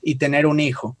y tener un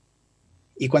hijo.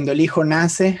 Y cuando el hijo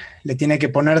nace, le tiene que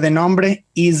poner de nombre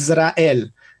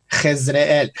Israel.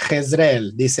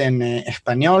 Jezreel, dice en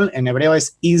español, en hebreo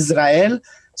es Israel.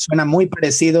 Suena muy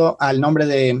parecido al nombre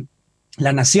de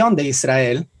la nación de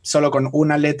Israel, solo con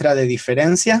una letra de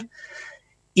diferencia.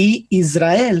 Y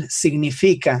Israel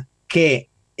significa que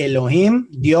Elohim,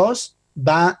 Dios,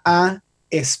 va a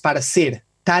esparcir,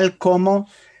 tal como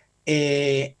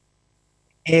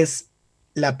es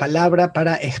la palabra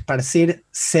para esparcir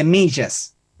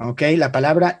semillas. ¿Okay? La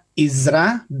palabra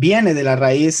Isra viene de la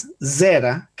raíz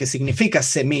zera, que significa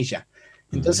semilla.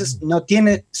 Entonces no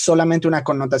tiene solamente una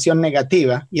connotación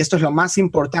negativa, y esto es lo más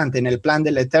importante en el plan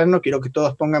del Eterno. Quiero que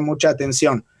todos pongan mucha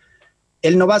atención.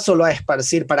 Él no va solo a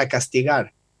esparcir para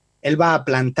castigar, Él va a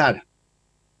plantar.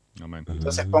 Amén.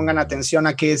 Entonces pongan atención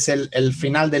a qué es el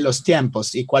final de los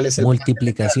tiempos y cuál es el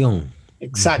multiplicación.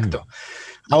 Exacto.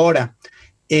 Ahora,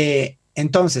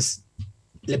 entonces,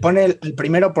 le pone el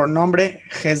primero por nombre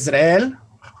Jezreel,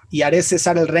 y haré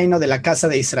cesar el reino de la casa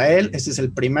de Israel. Este es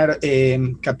el primer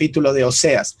capítulo de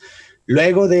Oseas.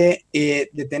 Luego de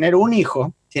tener un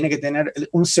hijo, tiene que tener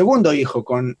un segundo hijo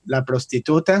con la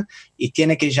prostituta, y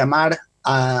tiene que llamar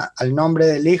al nombre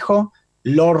del hijo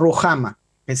Lo Ruhama,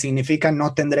 que significa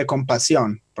no tendré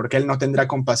compasión, porque él no tendrá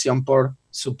compasión por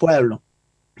su pueblo.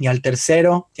 Y al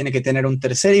tercero, tiene que tener un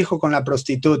tercer hijo con la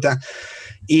prostituta,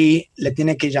 y le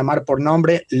tiene que llamar por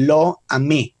nombre Lo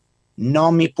Amí,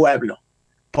 no mi pueblo,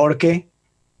 porque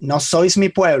no sois mi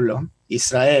pueblo,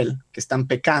 Israel, que están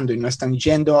pecando y no están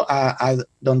yendo a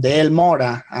donde él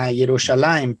mora, a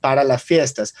Jerusalén, para las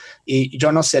fiestas, y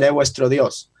yo no seré vuestro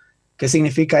Dios. ¿Qué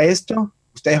significa esto?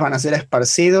 Ustedes van a ser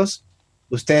esparcidos,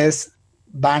 ustedes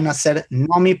van a ser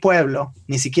no mi pueblo,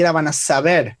 ni siquiera van a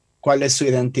saber cuál es su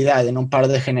identidad en un par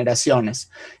de generaciones,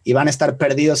 y van a estar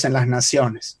perdidos en las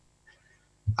naciones.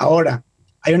 Ahora,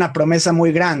 hay una promesa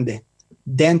muy grande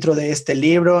dentro de este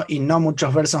libro, y no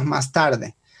muchos versos más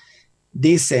tarde.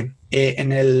 Dice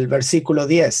en el versículo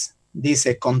 10,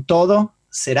 dice: con todo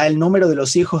será el número de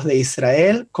los hijos de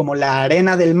Israel como la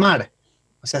arena del mar.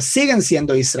 O sea, siguen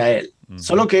siendo Israel,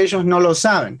 solo que ellos no lo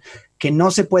saben, que no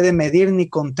se puede medir ni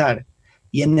contar.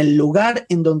 Y en el lugar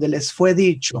en donde les fue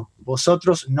dicho: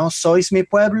 vosotros no sois mi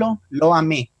pueblo, lo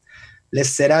amí, les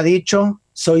será dicho: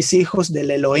 sois hijos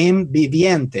del Elohim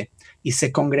viviente. Y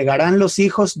se congregarán los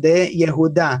hijos de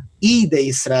Yehudá y de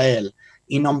Israel,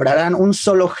 y nombrarán un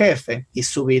solo jefe, y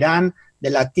subirán de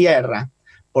la tierra,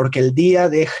 porque el día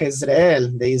de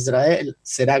Jezreel, de Israel,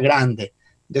 será grande.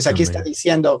 Entonces aquí está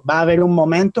diciendo, va a haber un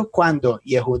momento cuando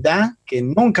Yehudá, que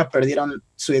nunca perdieron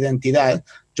su identidad,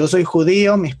 yo soy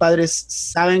judío, mis padres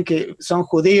saben que son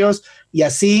judíos, y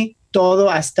así todo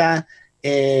hasta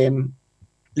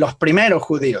los primeros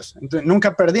judíos. Entonces,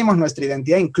 nunca perdimos nuestra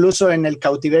identidad, incluso en el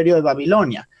cautiverio de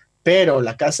Babilonia. Pero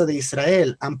la casa de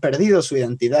Israel han perdido su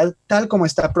identidad, tal como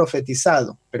está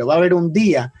profetizado. Pero va a haber un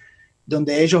día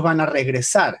donde ellos van a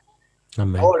regresar.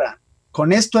 Amén. Ahora,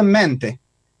 con esto en mente,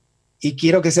 y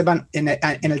quiero que sepan, en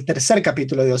el tercer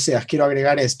capítulo de Oseas, quiero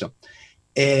agregar esto.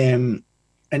 En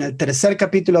el tercer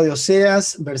capítulo de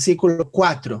Oseas, versículo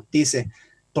 4, dice: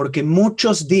 porque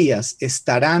muchos días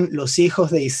estarán los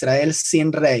hijos de Israel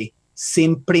sin rey,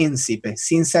 sin príncipe,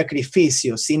 sin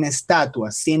sacrificio, sin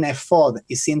estatuas, sin efod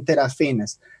y sin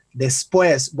terafines.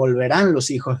 Después volverán los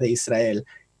hijos de Israel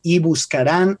y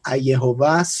buscarán a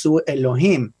Jehová su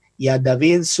Elohim y a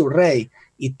David su rey,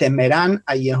 y temerán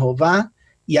a Jehová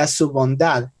y a su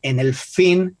bondad en el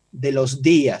fin de los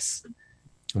días.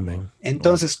 Amén.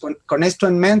 Entonces, con esto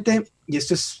en mente, y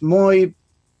esto es muy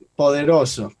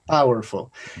poderoso, powerful,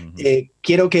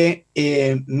 quiero que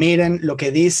miren lo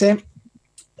que dice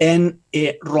en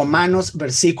Romanos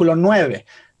versículo 9,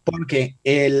 porque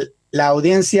la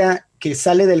audiencia que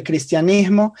sale del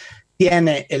cristianismo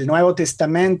tiene el Nuevo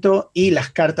Testamento y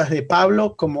las cartas de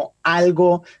Pablo como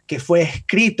algo que fue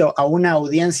escrito a una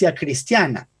audiencia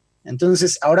cristiana.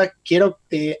 Entonces, ahora quiero,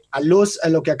 a luz a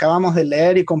lo que acabamos de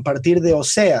leer y compartir de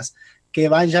Oseas, que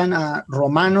vayan a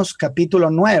Romanos capítulo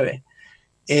 9,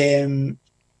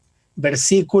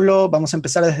 versículo, vamos a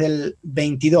empezar desde el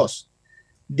 22.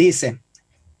 Dice: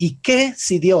 ¿y qué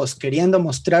si Dios, queriendo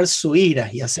mostrar su ira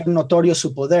y hacer notorio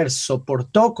su poder,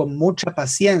 soportó con mucha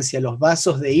paciencia los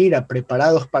vasos de ira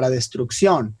preparados para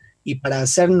destrucción, y para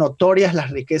hacer notorias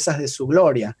las riquezas de su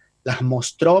gloria, las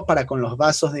mostró para con los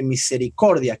vasos de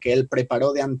misericordia que él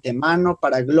preparó de antemano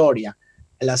para gloria,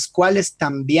 a las cuales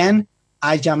también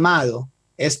ha llamado,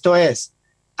 esto es,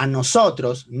 a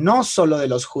nosotros, no solo de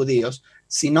los judíos,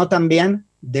 sino también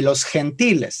de los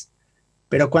gentiles?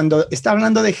 Pero cuando está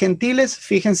hablando de gentiles,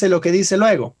 fíjense lo que dice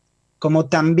luego. Como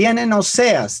también en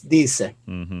Oseas dice,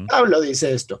 Pablo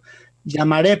dice esto: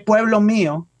 llamaré pueblo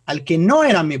mío al que no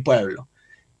era mi pueblo,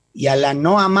 y a la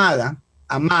no amada,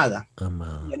 amada.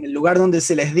 Y en el lugar donde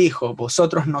se les dijo,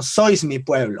 vosotros no sois mi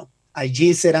pueblo,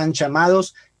 allí serán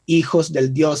llamados hijos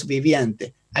del Dios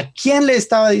viviente. ¿A quién le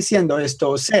estaba diciendo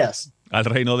esto Oseas? Al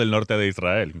reino del norte de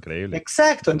Israel, increíble.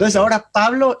 Exacto, entonces ahora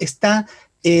Pablo está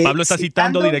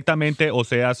citando directamente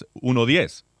Oseas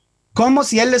 1:10. Como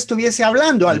si él le estuviese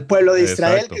hablando al pueblo de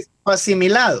Israel. Exacto. Que fue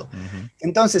asimilado.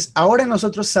 Entonces, ahora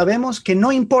nosotros sabemos que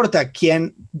no importa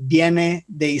quién viene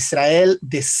de Israel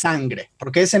de sangre,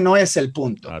 porque ese no es el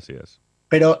punto. Así es.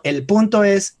 Pero el punto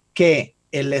es que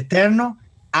el Eterno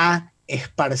ha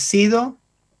esparcido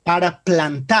para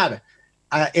plantar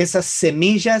a esas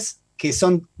semillas que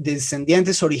son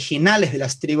descendientes originales de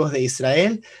las tribus de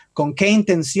Israel. ¿Con qué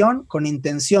intención? Con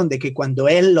intención de que cuando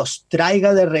Él los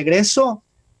traiga de regreso,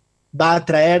 va a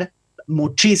traer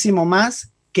muchísimo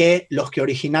más que los que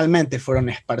originalmente fueron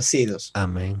esparcidos.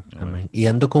 Amén, amén. Y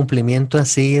dando cumplimiento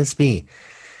así es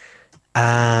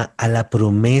a la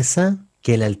promesa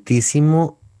que el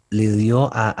Altísimo le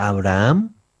dio a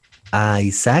Abraham, a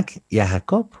Isaac y a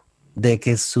Jacob, de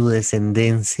que su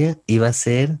descendencia iba a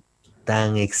ser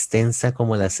tan extensa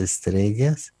como las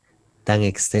estrellas, tan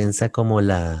extensa como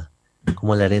la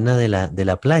arena de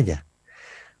la playa.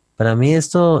 Para mí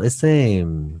este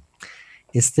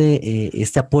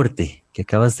aporte que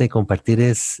acabas de compartir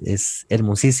es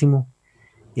hermosísimo.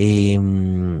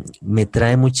 Me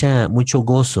trae mucho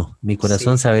gozo mi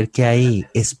corazón, sí, saber que hay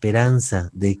esperanza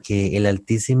de que el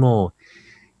Altísimo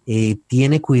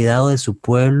tiene cuidado de su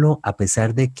pueblo, a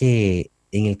pesar de que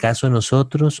en el caso de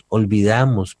nosotros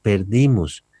olvidamos,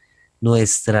 perdimos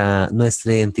nuestra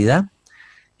identidad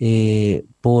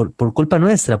por culpa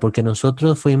nuestra, porque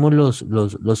nosotros fuimos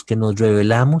los que nos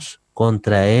rebelamos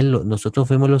contra Él, nosotros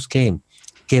fuimos los que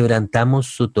quebrantamos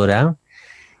su Torá.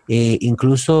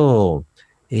 Incluso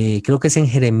creo que es en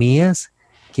Jeremías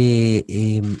que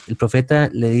el profeta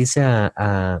le dice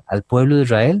al pueblo de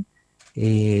Israel,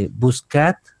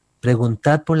 buscad,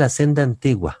 preguntad por la senda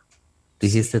antigua,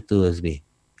 dijiste sí, tú, Esbi.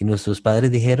 Y nuestros padres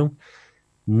dijeron,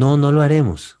 no lo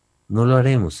haremos, no lo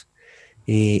haremos.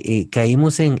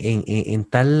 Caímos en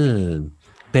tal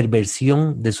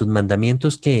perversión de sus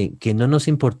mandamientos que no nos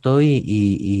importó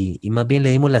y más bien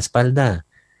le dimos la espalda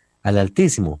al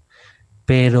Altísimo.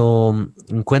 Pero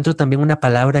encuentro también una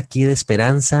palabra aquí de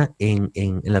esperanza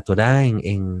en la Torá,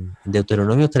 en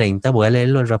Deuteronomio 30, voy a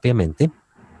leerlo rápidamente,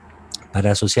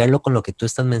 para asociarlo con lo que tú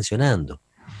estás mencionando.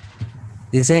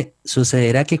 Dice,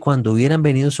 sucederá que cuando hubieran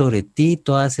venido sobre ti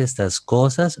todas estas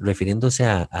cosas, refiriéndose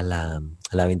a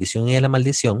la bendición y a la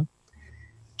maldición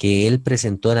que Él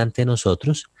presentó delante de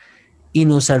nosotros, y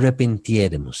nos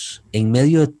arrepintiéremos en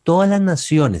medio de todas las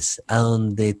naciones a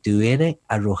donde te hubiera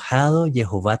arrojado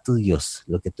Jehová tu Dios,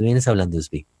 lo que tú vienes hablando es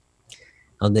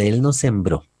donde Él nos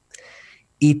sembró,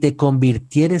 y te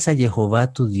convirtieres a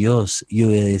Jehová tu Dios y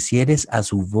obedecieres a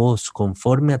su voz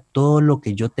conforme a todo lo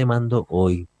que yo te mando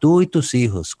hoy, tú y tus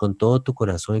hijos, con todo tu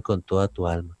corazón y con toda tu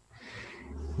alma.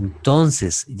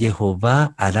 Entonces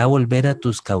Jehová hará volver a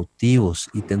tus cautivos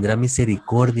y tendrá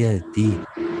misericordia de ti,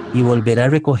 y volverá a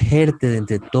recogerte de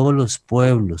entre todos los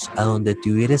pueblos a donde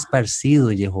te hubiera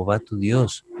esparcido Jehová tu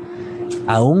Dios.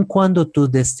 Aun cuando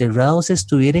tus desterrados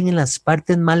estuvieren en las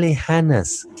partes más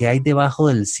lejanas que hay debajo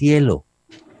del cielo,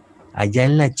 allá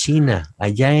en la China,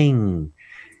 allá en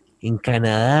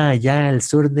Canadá, allá al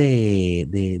sur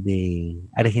de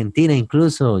Argentina,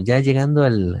 incluso ya llegando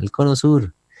al cono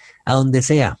sur, a donde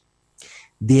sea,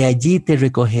 de allí te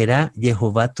recogerá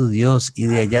Jehová tu Dios y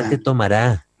de allá te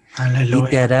tomará. Aleluya. Y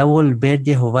te hará volver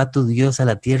Jehová tu Dios a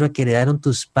la tierra que heredaron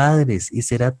tus padres y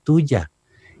será tuya,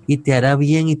 y te hará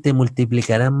bien y te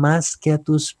multiplicará más que a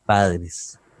tus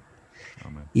padres.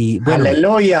 Amén. Y bueno,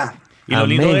 aleluya. Y lo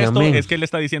lindo de esto es que él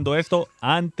está diciendo esto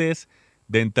antes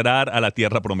de entrar a la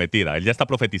tierra prometida. Él ya está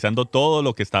profetizando todo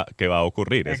lo que va a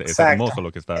ocurrir. Es hermoso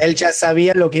lo que está. Él ya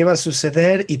sabía lo que iba a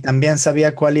suceder y también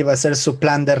sabía cuál iba a ser su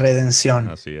plan de redención.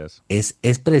 Así es.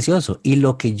 Es precioso. Y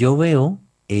lo que yo veo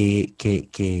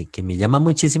que me llama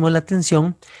muchísimo la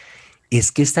atención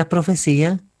es que esta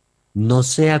profecía no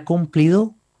se ha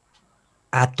cumplido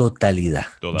a totalidad.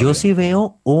 Todavía. Yo sí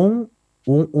veo un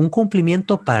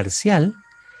cumplimiento parcial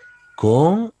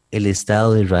con el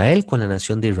Estado de Israel, con la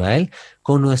nación de Israel,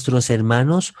 con nuestros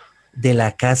hermanos de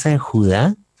la casa de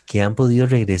Judá que han podido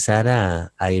regresar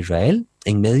a Israel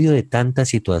en medio de tanta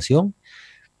situación,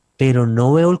 pero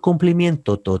no veo el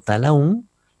cumplimiento total aún,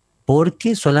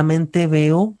 porque solamente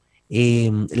veo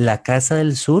la casa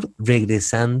del sur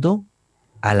regresando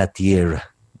a la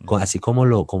tierra, así como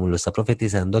lo está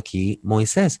profetizando aquí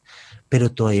Moisés,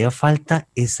 pero todavía falta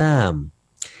esa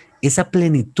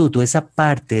plenitud o esa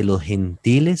parte de los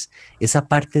gentiles, esa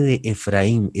parte de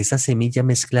Efraín, esa semilla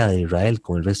mezclada de Israel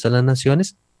con el resto de las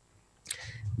naciones,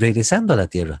 regresando a la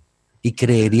tierra. Y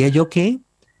creería yo que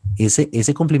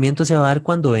ese cumplimiento se va a dar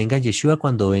cuando venga Yeshua,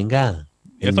 cuando venga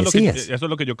el Mesías. Eso es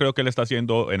lo que yo creo que él está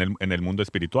haciendo en el mundo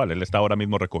espiritual. Él está ahora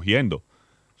mismo recogiendo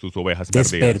sus ovejas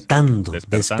perdidas.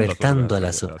 Despertando a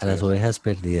las ovejas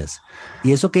perdidas.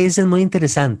 Y eso que dices es muy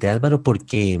interesante, Álvaro,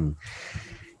 porque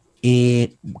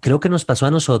creo que nos pasó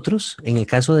a nosotros, en el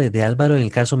caso de Álvaro, en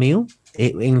el caso mío,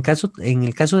 en el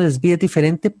caso de Esbi es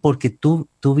diferente porque tú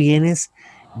vienes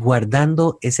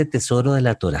guardando ese tesoro de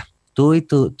la Torá. tú y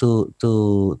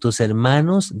tus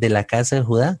hermanos de la casa de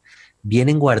Judá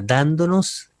vienen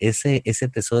guardándonos ese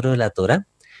tesoro de la Torá.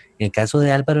 En el caso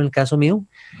de Álvaro, en el caso mío,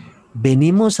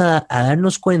 venimos a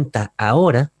darnos cuenta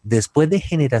ahora, después de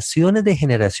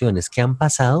generaciones que han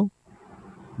pasado,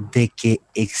 de que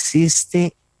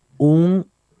existe un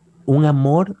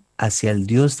amor hacia el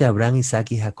Dios de Abraham,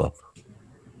 Isaac y Jacob.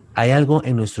 Hay algo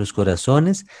en nuestros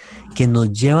corazones que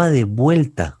nos lleva de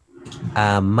vuelta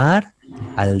a amar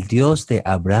al Dios de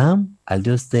Abraham, al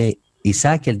Dios de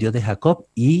Isaac, al Dios de Jacob,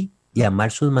 y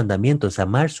amar sus mandamientos,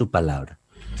 amar su palabra.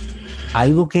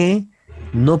 Algo que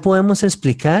no podemos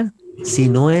explicar si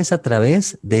no es a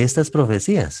través de estas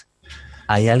profecías.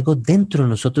 Hay algo dentro de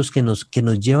nosotros que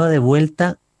nos lleva de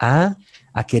vuelta a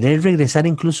querer regresar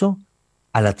incluso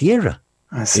a la tierra.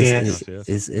 Así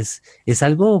es. Es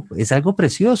algo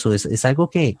precioso, es algo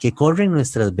que corre en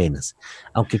nuestras venas.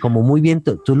 Aunque como muy bien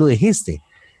tú lo dijiste,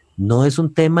 no es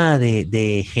un tema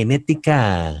de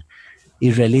genética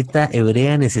israelita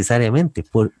hebrea necesariamente,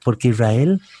 porque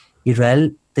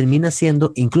Israel termina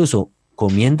siendo, incluso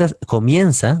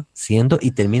comienza siendo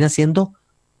y termina siendo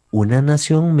una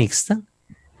nación mixta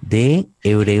de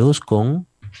hebreos con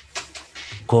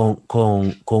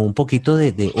un poquito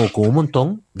o con un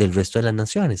montón del resto de las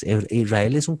naciones.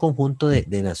 Israel es un conjunto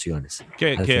de naciones.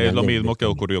 Que es lo mismo que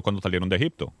ocurrió cuando salieron de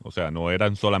Egipto. O sea, no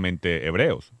eran solamente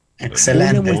hebreos.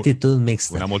 Excelente. Una multitud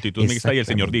mixta. Una multitud mixta, y el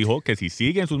Señor dijo que si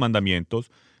siguen sus mandamientos,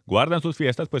 guardan sus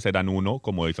fiestas, pues serán uno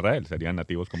como Israel, serían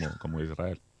nativos como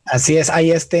Israel. Así es,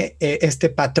 hay este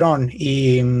patrón,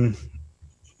 y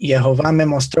Jehová me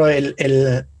mostró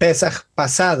el Pesaj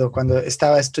pasado cuando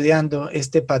estaba estudiando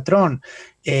este patrón,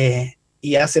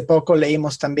 y hace poco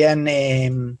leímos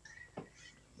también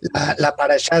la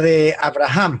parashá de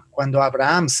Abraham, cuando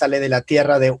Abraham sale de la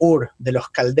tierra de Ur, de los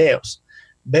caldeos.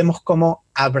 Vemos como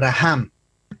Abraham,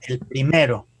 el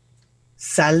primero,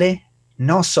 sale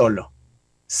no solo,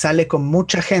 sale con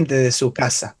mucha gente de su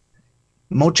casa,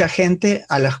 mucha gente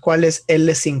a las cuales él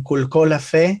les inculcó la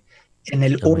fe en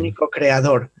el único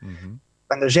creador.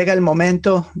 Cuando llega el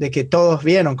momento de que todos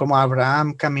vieron cómo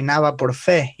Abraham caminaba por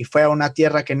fe y fue a una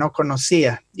tierra que no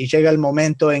conocía, y llega el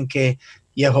momento en que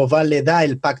Jehová le da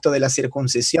el pacto de la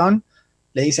circuncisión,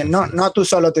 le dicen, no tú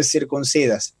solo te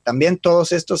circuncidas, también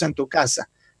todos estos en tu casa.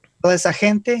 Toda esa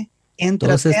gente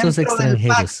entra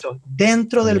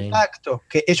dentro del pacto,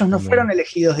 que ellos no fueron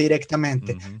elegidos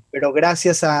directamente, pero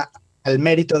gracias al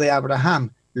mérito de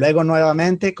Abraham. Luego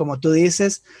nuevamente, como tú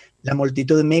dices, la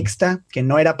multitud mixta, que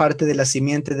no era parte de la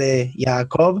simiente de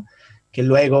Jacob, que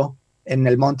luego en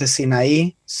el monte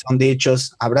Sinaí son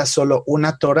dichos, habrá solo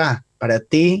una Torá para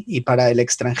ti y para el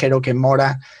extranjero que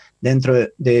mora dentro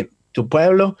de tu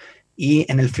pueblo.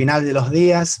 Y en el final de los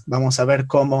días vamos a ver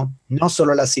cómo no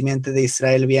solo la simiente de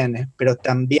Israel viene, pero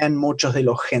también muchos de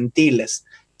los gentiles,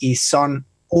 y son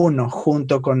uno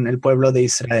junto con el pueblo de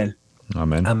Israel.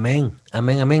 Amén. Amén,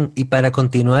 amén, amén. Y para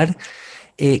continuar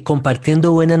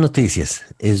compartiendo buenas noticias,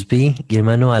 Esbi y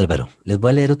hermano Álvaro, les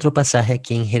voy a leer otro pasaje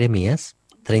aquí en Jeremías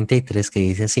 33 que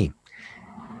dice así: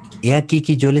 He aquí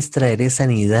que yo les traeré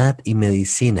sanidad y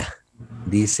medicina,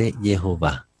 dice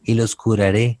Jehová, y los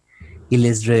curaré, y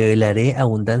les revelaré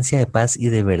abundancia de paz y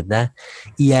de verdad,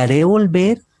 y haré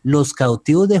volver los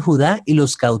cautivos de Judá y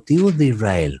los cautivos de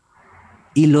Israel,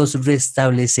 y los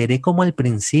restableceré como al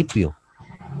principio,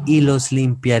 y los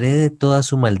limpiaré de toda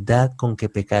su maldad con que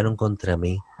pecaron contra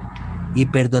mí, y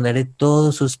perdonaré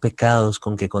todos sus pecados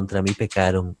con que contra mí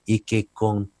pecaron y que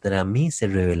contra mí se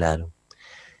rebelaron.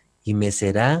 Y me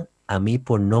será a mí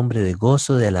por nombre de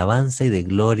gozo, de alabanza y de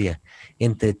gloria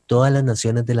entre todas las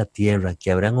naciones de la tierra,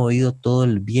 que habrán oído todo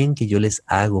el bien que yo les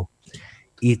hago,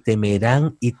 y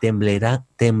temerán y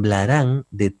temblarán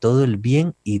de todo el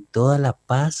bien y toda la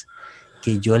paz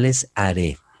que yo les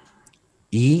haré.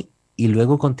 Y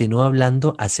luego continúa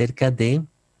hablando acerca de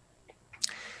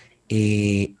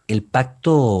el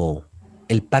pacto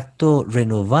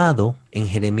renovado en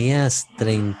Jeremías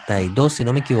 32, si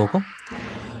no me equivoco.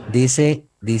 Dice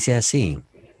así.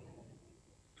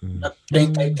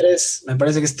 33, me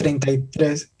parece que es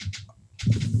 33.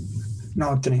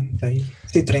 No, 30.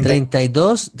 Sí, 30.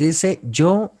 32 dice: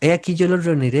 he aquí yo los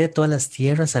reuniré de todas las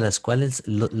tierras a las cuales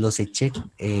los eché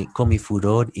con mi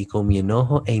furor y con mi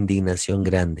enojo e indignación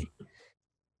grande.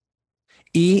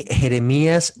 Y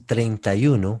Jeremías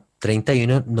 31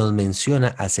 nos menciona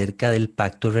acerca del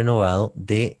pacto renovado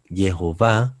de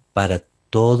Jehová para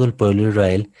todo el pueblo de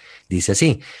Israel. Dice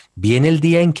así: viene el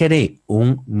día en que haré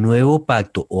un nuevo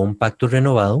pacto o un pacto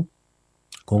renovado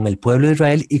con el pueblo de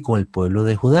Israel y con el pueblo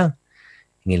de Judá.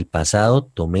 En el pasado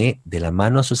tomé de la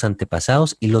mano a sus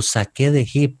antepasados y los saqué de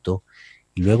Egipto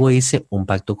Luego hice un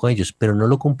pacto con ellos, pero no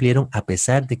lo cumplieron a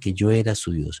pesar de que yo era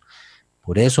su Dios.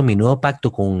 Por eso mi nuevo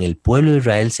pacto con el pueblo de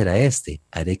Israel será este.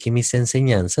 Haré que mis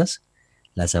enseñanzas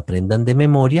las aprendan de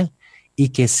memoria y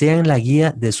que sean la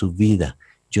guía de su vida.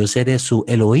 Yo seré su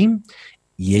Elohim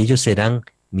y ellos serán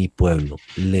mi pueblo.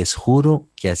 Les juro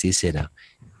que así será.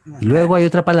 Y luego hay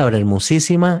otra palabra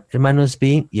hermosísima, hermano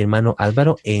Svi y hermano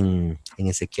Álvaro, en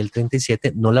Ezequiel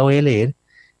 37. No la voy a leer.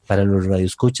 Para los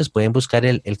radioescuchas pueden buscar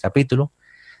el capítulo,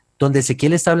 donde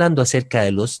Ezequiel está hablando acerca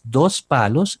de los dos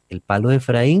palos, el palo de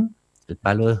Efraín, el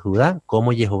palo de Judá,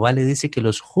 como Jehová le dice que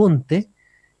los junte.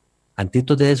 Antes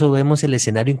de eso vemos el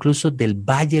escenario incluso del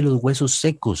valle de los huesos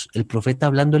secos, el profeta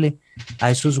hablándole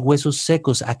a esos huesos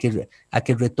secos a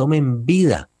que retomen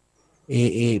vida.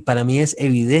 Para mí es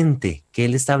evidente que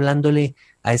él está hablándole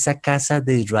a esa casa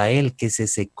de Israel que se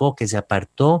secó, que se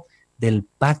apartó del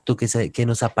pacto, que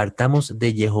nos apartamos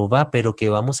de Jehová, pero que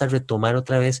vamos a retomar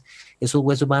otra vez. Esos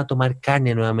huesos van a tomar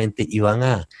carne nuevamente y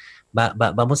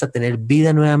vamos a tener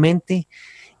vida nuevamente.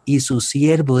 Y su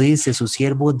siervo, dice, su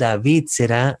siervo David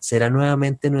será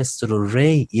nuevamente nuestro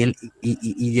rey,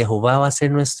 y Jehová va a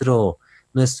ser nuestro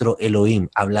Elohim,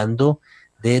 hablando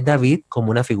de David como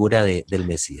una figura del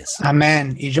Mesías.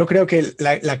 Amén. Y yo creo que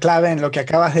la clave en lo que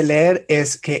acabas de leer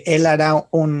es que él hará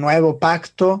un nuevo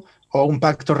pacto o un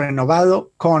pacto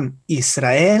renovado con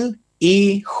Israel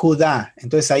y Judá.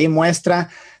 Entonces ahí muestra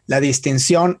la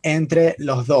distinción entre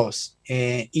los dos.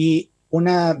 Y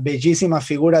una bellísima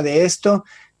figura de esto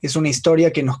es una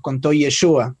historia que nos contó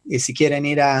Yeshua. Y si quieren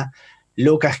ir a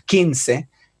Lucas 15,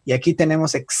 y aquí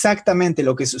tenemos exactamente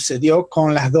lo que sucedió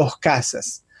con las dos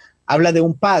casas. Habla de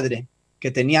un padre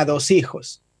que tenía dos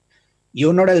hijos, y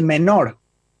uno era el menor,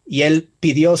 y él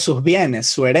pidió sus bienes,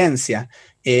 su herencia,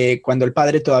 cuando el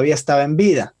padre todavía estaba en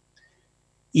vida.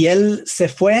 Y él se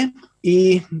fue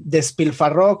y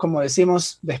despilfarró, como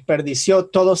decimos, desperdició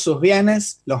todos sus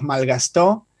bienes, los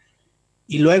malgastó.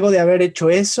 Y luego de haber hecho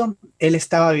eso, él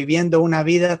estaba viviendo una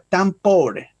vida tan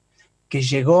pobre que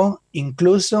llegó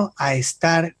incluso a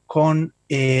estar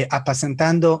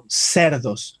apacentando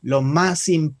cerdos, lo más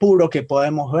impuro que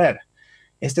podemos ver.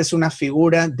 Esta es una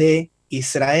figura de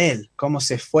Israel, cómo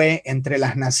se fue entre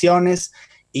las naciones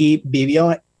y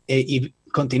vivió y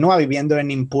continúa viviendo en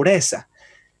impureza.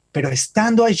 Pero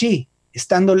estando allí,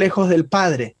 estando lejos del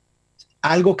Padre,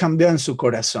 algo cambió en su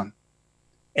corazón.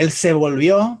 Él se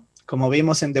volvió, como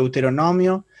vimos en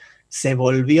Deuteronomio, se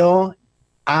volvió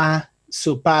a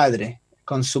su padre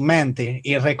con su mente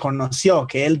y reconoció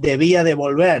que él debía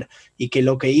devolver y que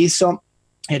lo que hizo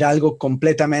era algo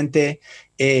completamente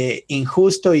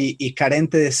injusto y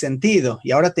carente de sentido.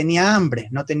 Y ahora tenía hambre,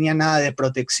 no tenía nada de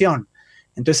protección.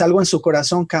 Entonces algo en su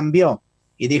corazón cambió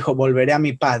y dijo, volveré a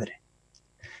mi padre.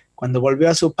 Cuando volvió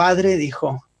a su padre,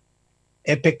 dijo,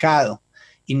 he pecado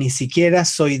y ni siquiera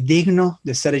soy digno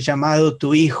de ser llamado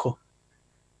tu hijo.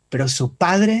 Pero su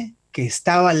padre, que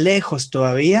estaba lejos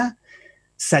todavía,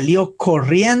 salió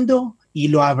corriendo y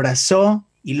lo abrazó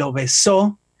y lo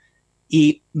besó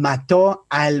y mató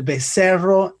al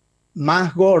becerro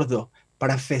más gordo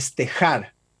para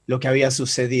festejar lo que había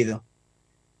sucedido.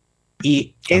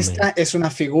 Y esta es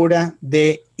una figura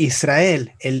de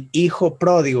Israel, el hijo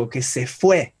pródigo que se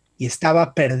fue y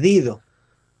estaba perdido,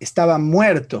 estaba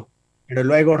muerto, pero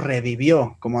luego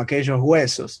revivió como aquellos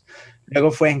huesos.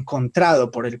 Luego fue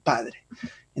encontrado por el Padre.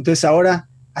 Entonces ahora,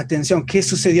 atención, ¿qué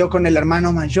sucedió con el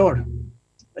hermano mayor?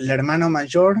 El hermano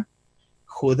mayor,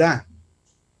 Judá,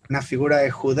 una figura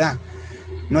de Judá,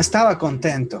 no estaba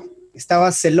contento,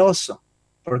 estaba celoso,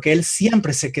 porque él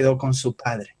siempre se quedó con su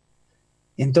padre.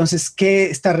 Entonces, ¿qué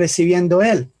está recibiendo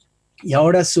él? Y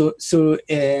ahora su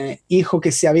hijo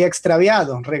que se había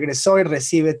extraviado regresó y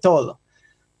recibe todo.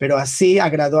 Pero así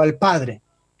agradó al Padre,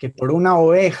 que por una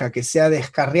oveja que sea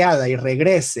descarriada y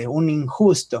regrese, un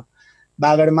injusto, va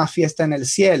a haber más fiesta en el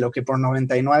cielo que por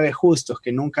 99 justos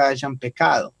que nunca hayan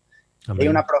pecado. Amén. Hay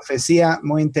una profecía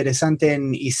muy interesante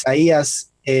en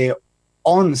Isaías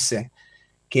 11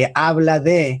 que habla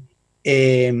de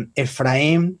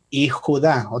Efraín y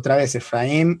Judá. Otra vez,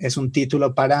 Efraín es un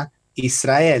título para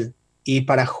Israel y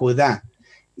para Judá.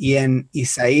 Y en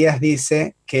Isaías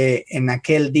dice que en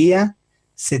aquel día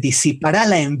se disipará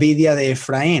la envidia de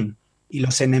Efraín y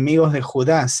los enemigos de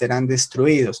Judá serán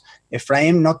destruidos.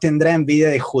 Efraín no tendrá envidia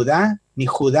de Judá, ni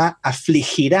Judá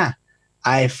afligirá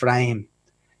a Efraín.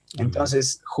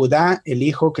 Entonces, Judá, el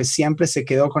hijo que siempre se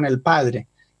quedó con el padre,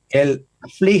 él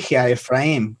aflige a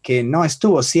Efraín, que no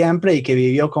estuvo siempre y que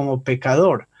vivió como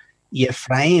pecador. Y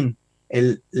Efraín,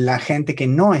 la gente que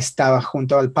no estaba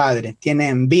junto al Padre, tiene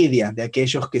envidia de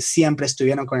aquellos que siempre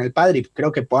estuvieron con el Padre. Y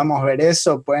creo que podemos ver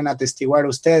eso, pueden atestiguar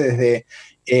ustedes de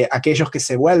aquellos que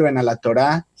se vuelven a la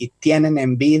Torá y tienen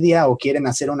envidia o quieren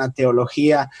hacer una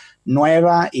teología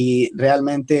nueva y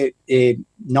realmente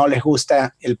no les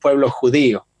gusta el pueblo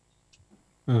judío.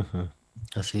 Uh-huh.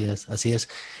 Así es, así es.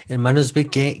 Hermanos,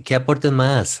 ¿qué aportes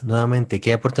más, nuevamente,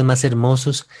 qué aportes más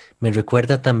hermosos? Me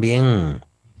recuerda también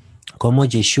cómo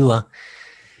Yeshua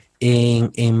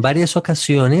en varias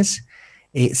ocasiones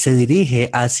se dirige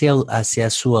hacia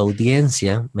su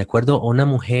audiencia. Me acuerdo una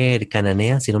mujer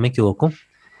cananea, si no me equivoco,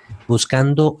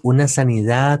 buscando una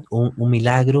sanidad, un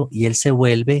milagro, y él se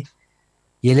vuelve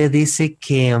y él le dice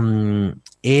que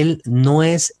él no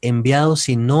es enviado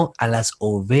sino a las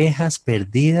ovejas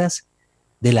perdidas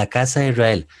de la casa de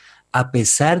Israel, a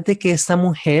pesar de que esta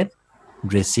mujer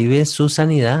recibe su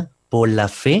sanidad por la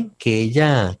fe que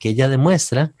ella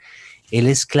demuestra. Él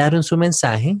es claro en su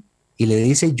mensaje y le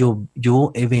dice,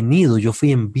 yo he venido, yo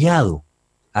fui enviado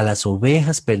a las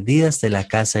ovejas perdidas de la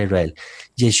casa de Israel.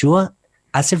 Yeshua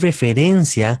hace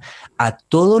referencia a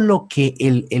todo lo que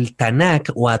el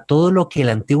Tanakh o a todo lo que el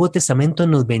Antiguo Testamento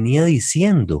nos venía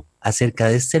diciendo acerca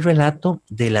de este relato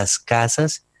de las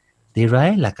casas de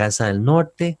Israel, la casa del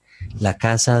norte, la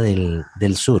casa del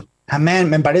sur. Amén.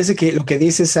 Me parece que lo que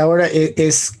dices ahora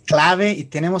es clave y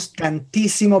tenemos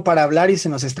tantísimo para hablar y se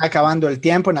nos está acabando el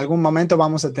tiempo. En algún momento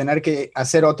vamos a tener que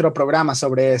hacer otro programa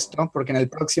sobre esto, porque en el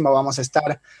próximo vamos a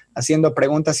estar haciendo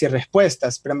preguntas y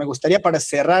respuestas. Pero me gustaría, para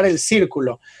cerrar el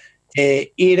círculo,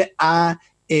 ir a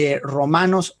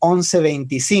Romanos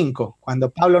 11:25, cuando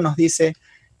Pablo nos dice: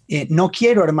 no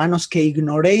quiero, hermanos, que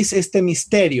ignoréis este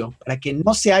misterio, para que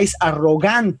no seáis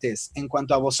arrogantes en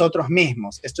cuanto a vosotros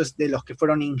mismos. Esto es de los que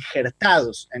fueron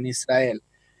injertados en Israel.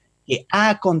 Que ha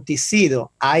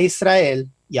acontecido a Israel,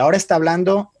 y ahora está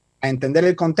hablando, a entender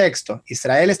el contexto,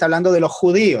 Israel está hablando de los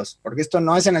judíos, porque esto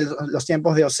no es en los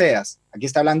tiempos de Oseas, aquí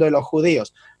está hablando de los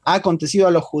judíos. Ha acontecido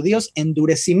a los judíos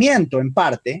endurecimiento en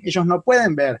parte, ellos no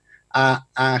pueden ver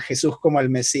a Jesús como el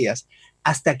Mesías,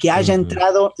 hasta que haya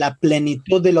entrado la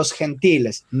plenitud de los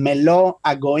gentiles, Meló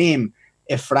a Goim,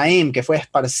 Efraín, que fue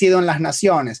esparcido en las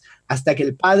naciones, hasta que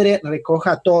el Padre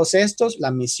recoja a todos estos, la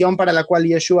misión para la cual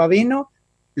Yeshua vino.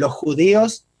 Los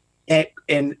judíos,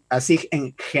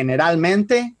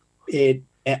 generalmente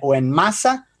o en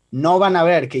masa, no van a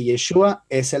ver que Yeshua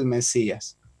es el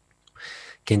Mesías.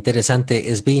 Qué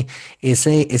interesante, Esbi.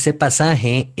 Ese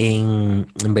pasaje en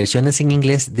versiones en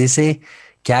inglés dice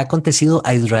que ha acontecido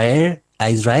a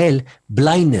Israel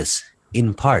blindness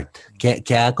in part,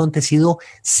 que ha acontecido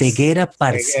ceguera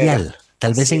parcial.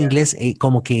 Tal vez en inglés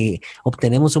como que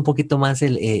obtenemos un poquito más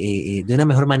de una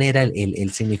mejor manera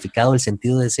el significado, el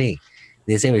sentido de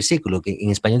ese versículo, que en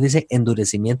español dice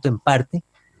endurecimiento en parte.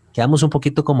 Quedamos un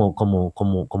poquito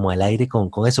como al aire con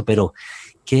eso, pero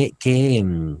qué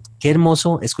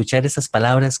hermoso escuchar estas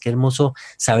palabras, qué hermoso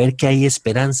saber que hay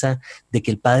esperanza de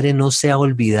que el Padre no se ha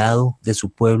olvidado de su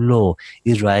pueblo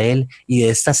Israel y de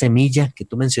esta semilla que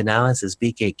tú mencionabas,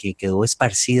 Esbi, que quedó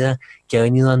esparcida, que ha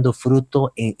venido dando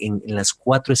fruto en las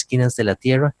 4 esquinas de la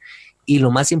tierra. Y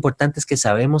lo más importante es que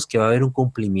sabemos que va a haber un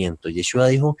cumplimiento. Yeshua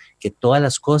dijo que todas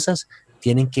las cosas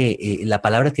la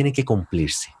palabra tiene que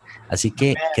cumplirse. Así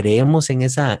que creemos en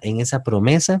esa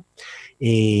promesa.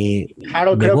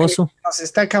 Claro, creo que nos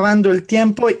está acabando el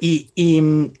tiempo y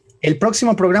el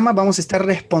próximo programa vamos a estar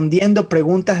respondiendo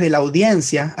preguntas de la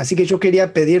audiencia. Así que yo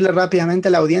quería pedirle rápidamente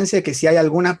a la audiencia que si hay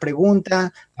alguna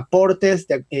pregunta, aportes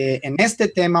en este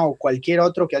tema o cualquier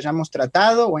otro que hayamos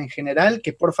tratado o en general,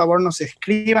 que por favor nos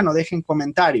escriban o dejen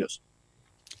comentarios.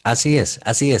 Así es.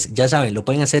 Ya saben, lo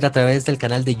pueden hacer a través del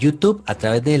canal de YouTube, a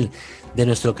través de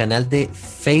nuestro canal de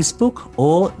Facebook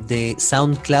o de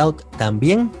SoundCloud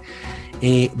también.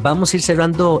 Vamos a ir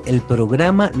cerrando el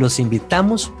programa. Los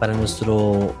invitamos para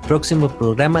nuestro próximo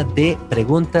programa de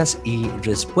preguntas y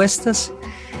respuestas.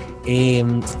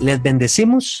 Les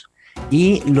bendecimos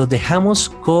y los dejamos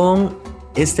con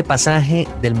este pasaje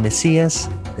del Mesías,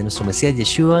 de nuestro Mesías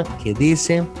Yeshua, que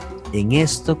dice: en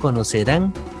esto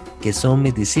conocerán que son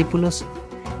mis discípulos,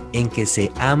 en que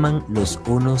se aman los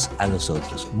unos a los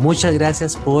otros. Muchas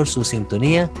gracias por su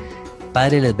sintonía.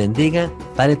 Padre les bendiga.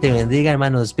 Padre te bendiga,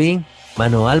 hermano Esbi,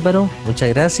 hermano Álvaro. Muchas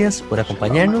gracias por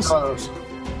acompañarnos. Shalom a todos.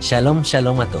 Shalom,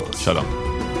 shalom a todos. Shalom.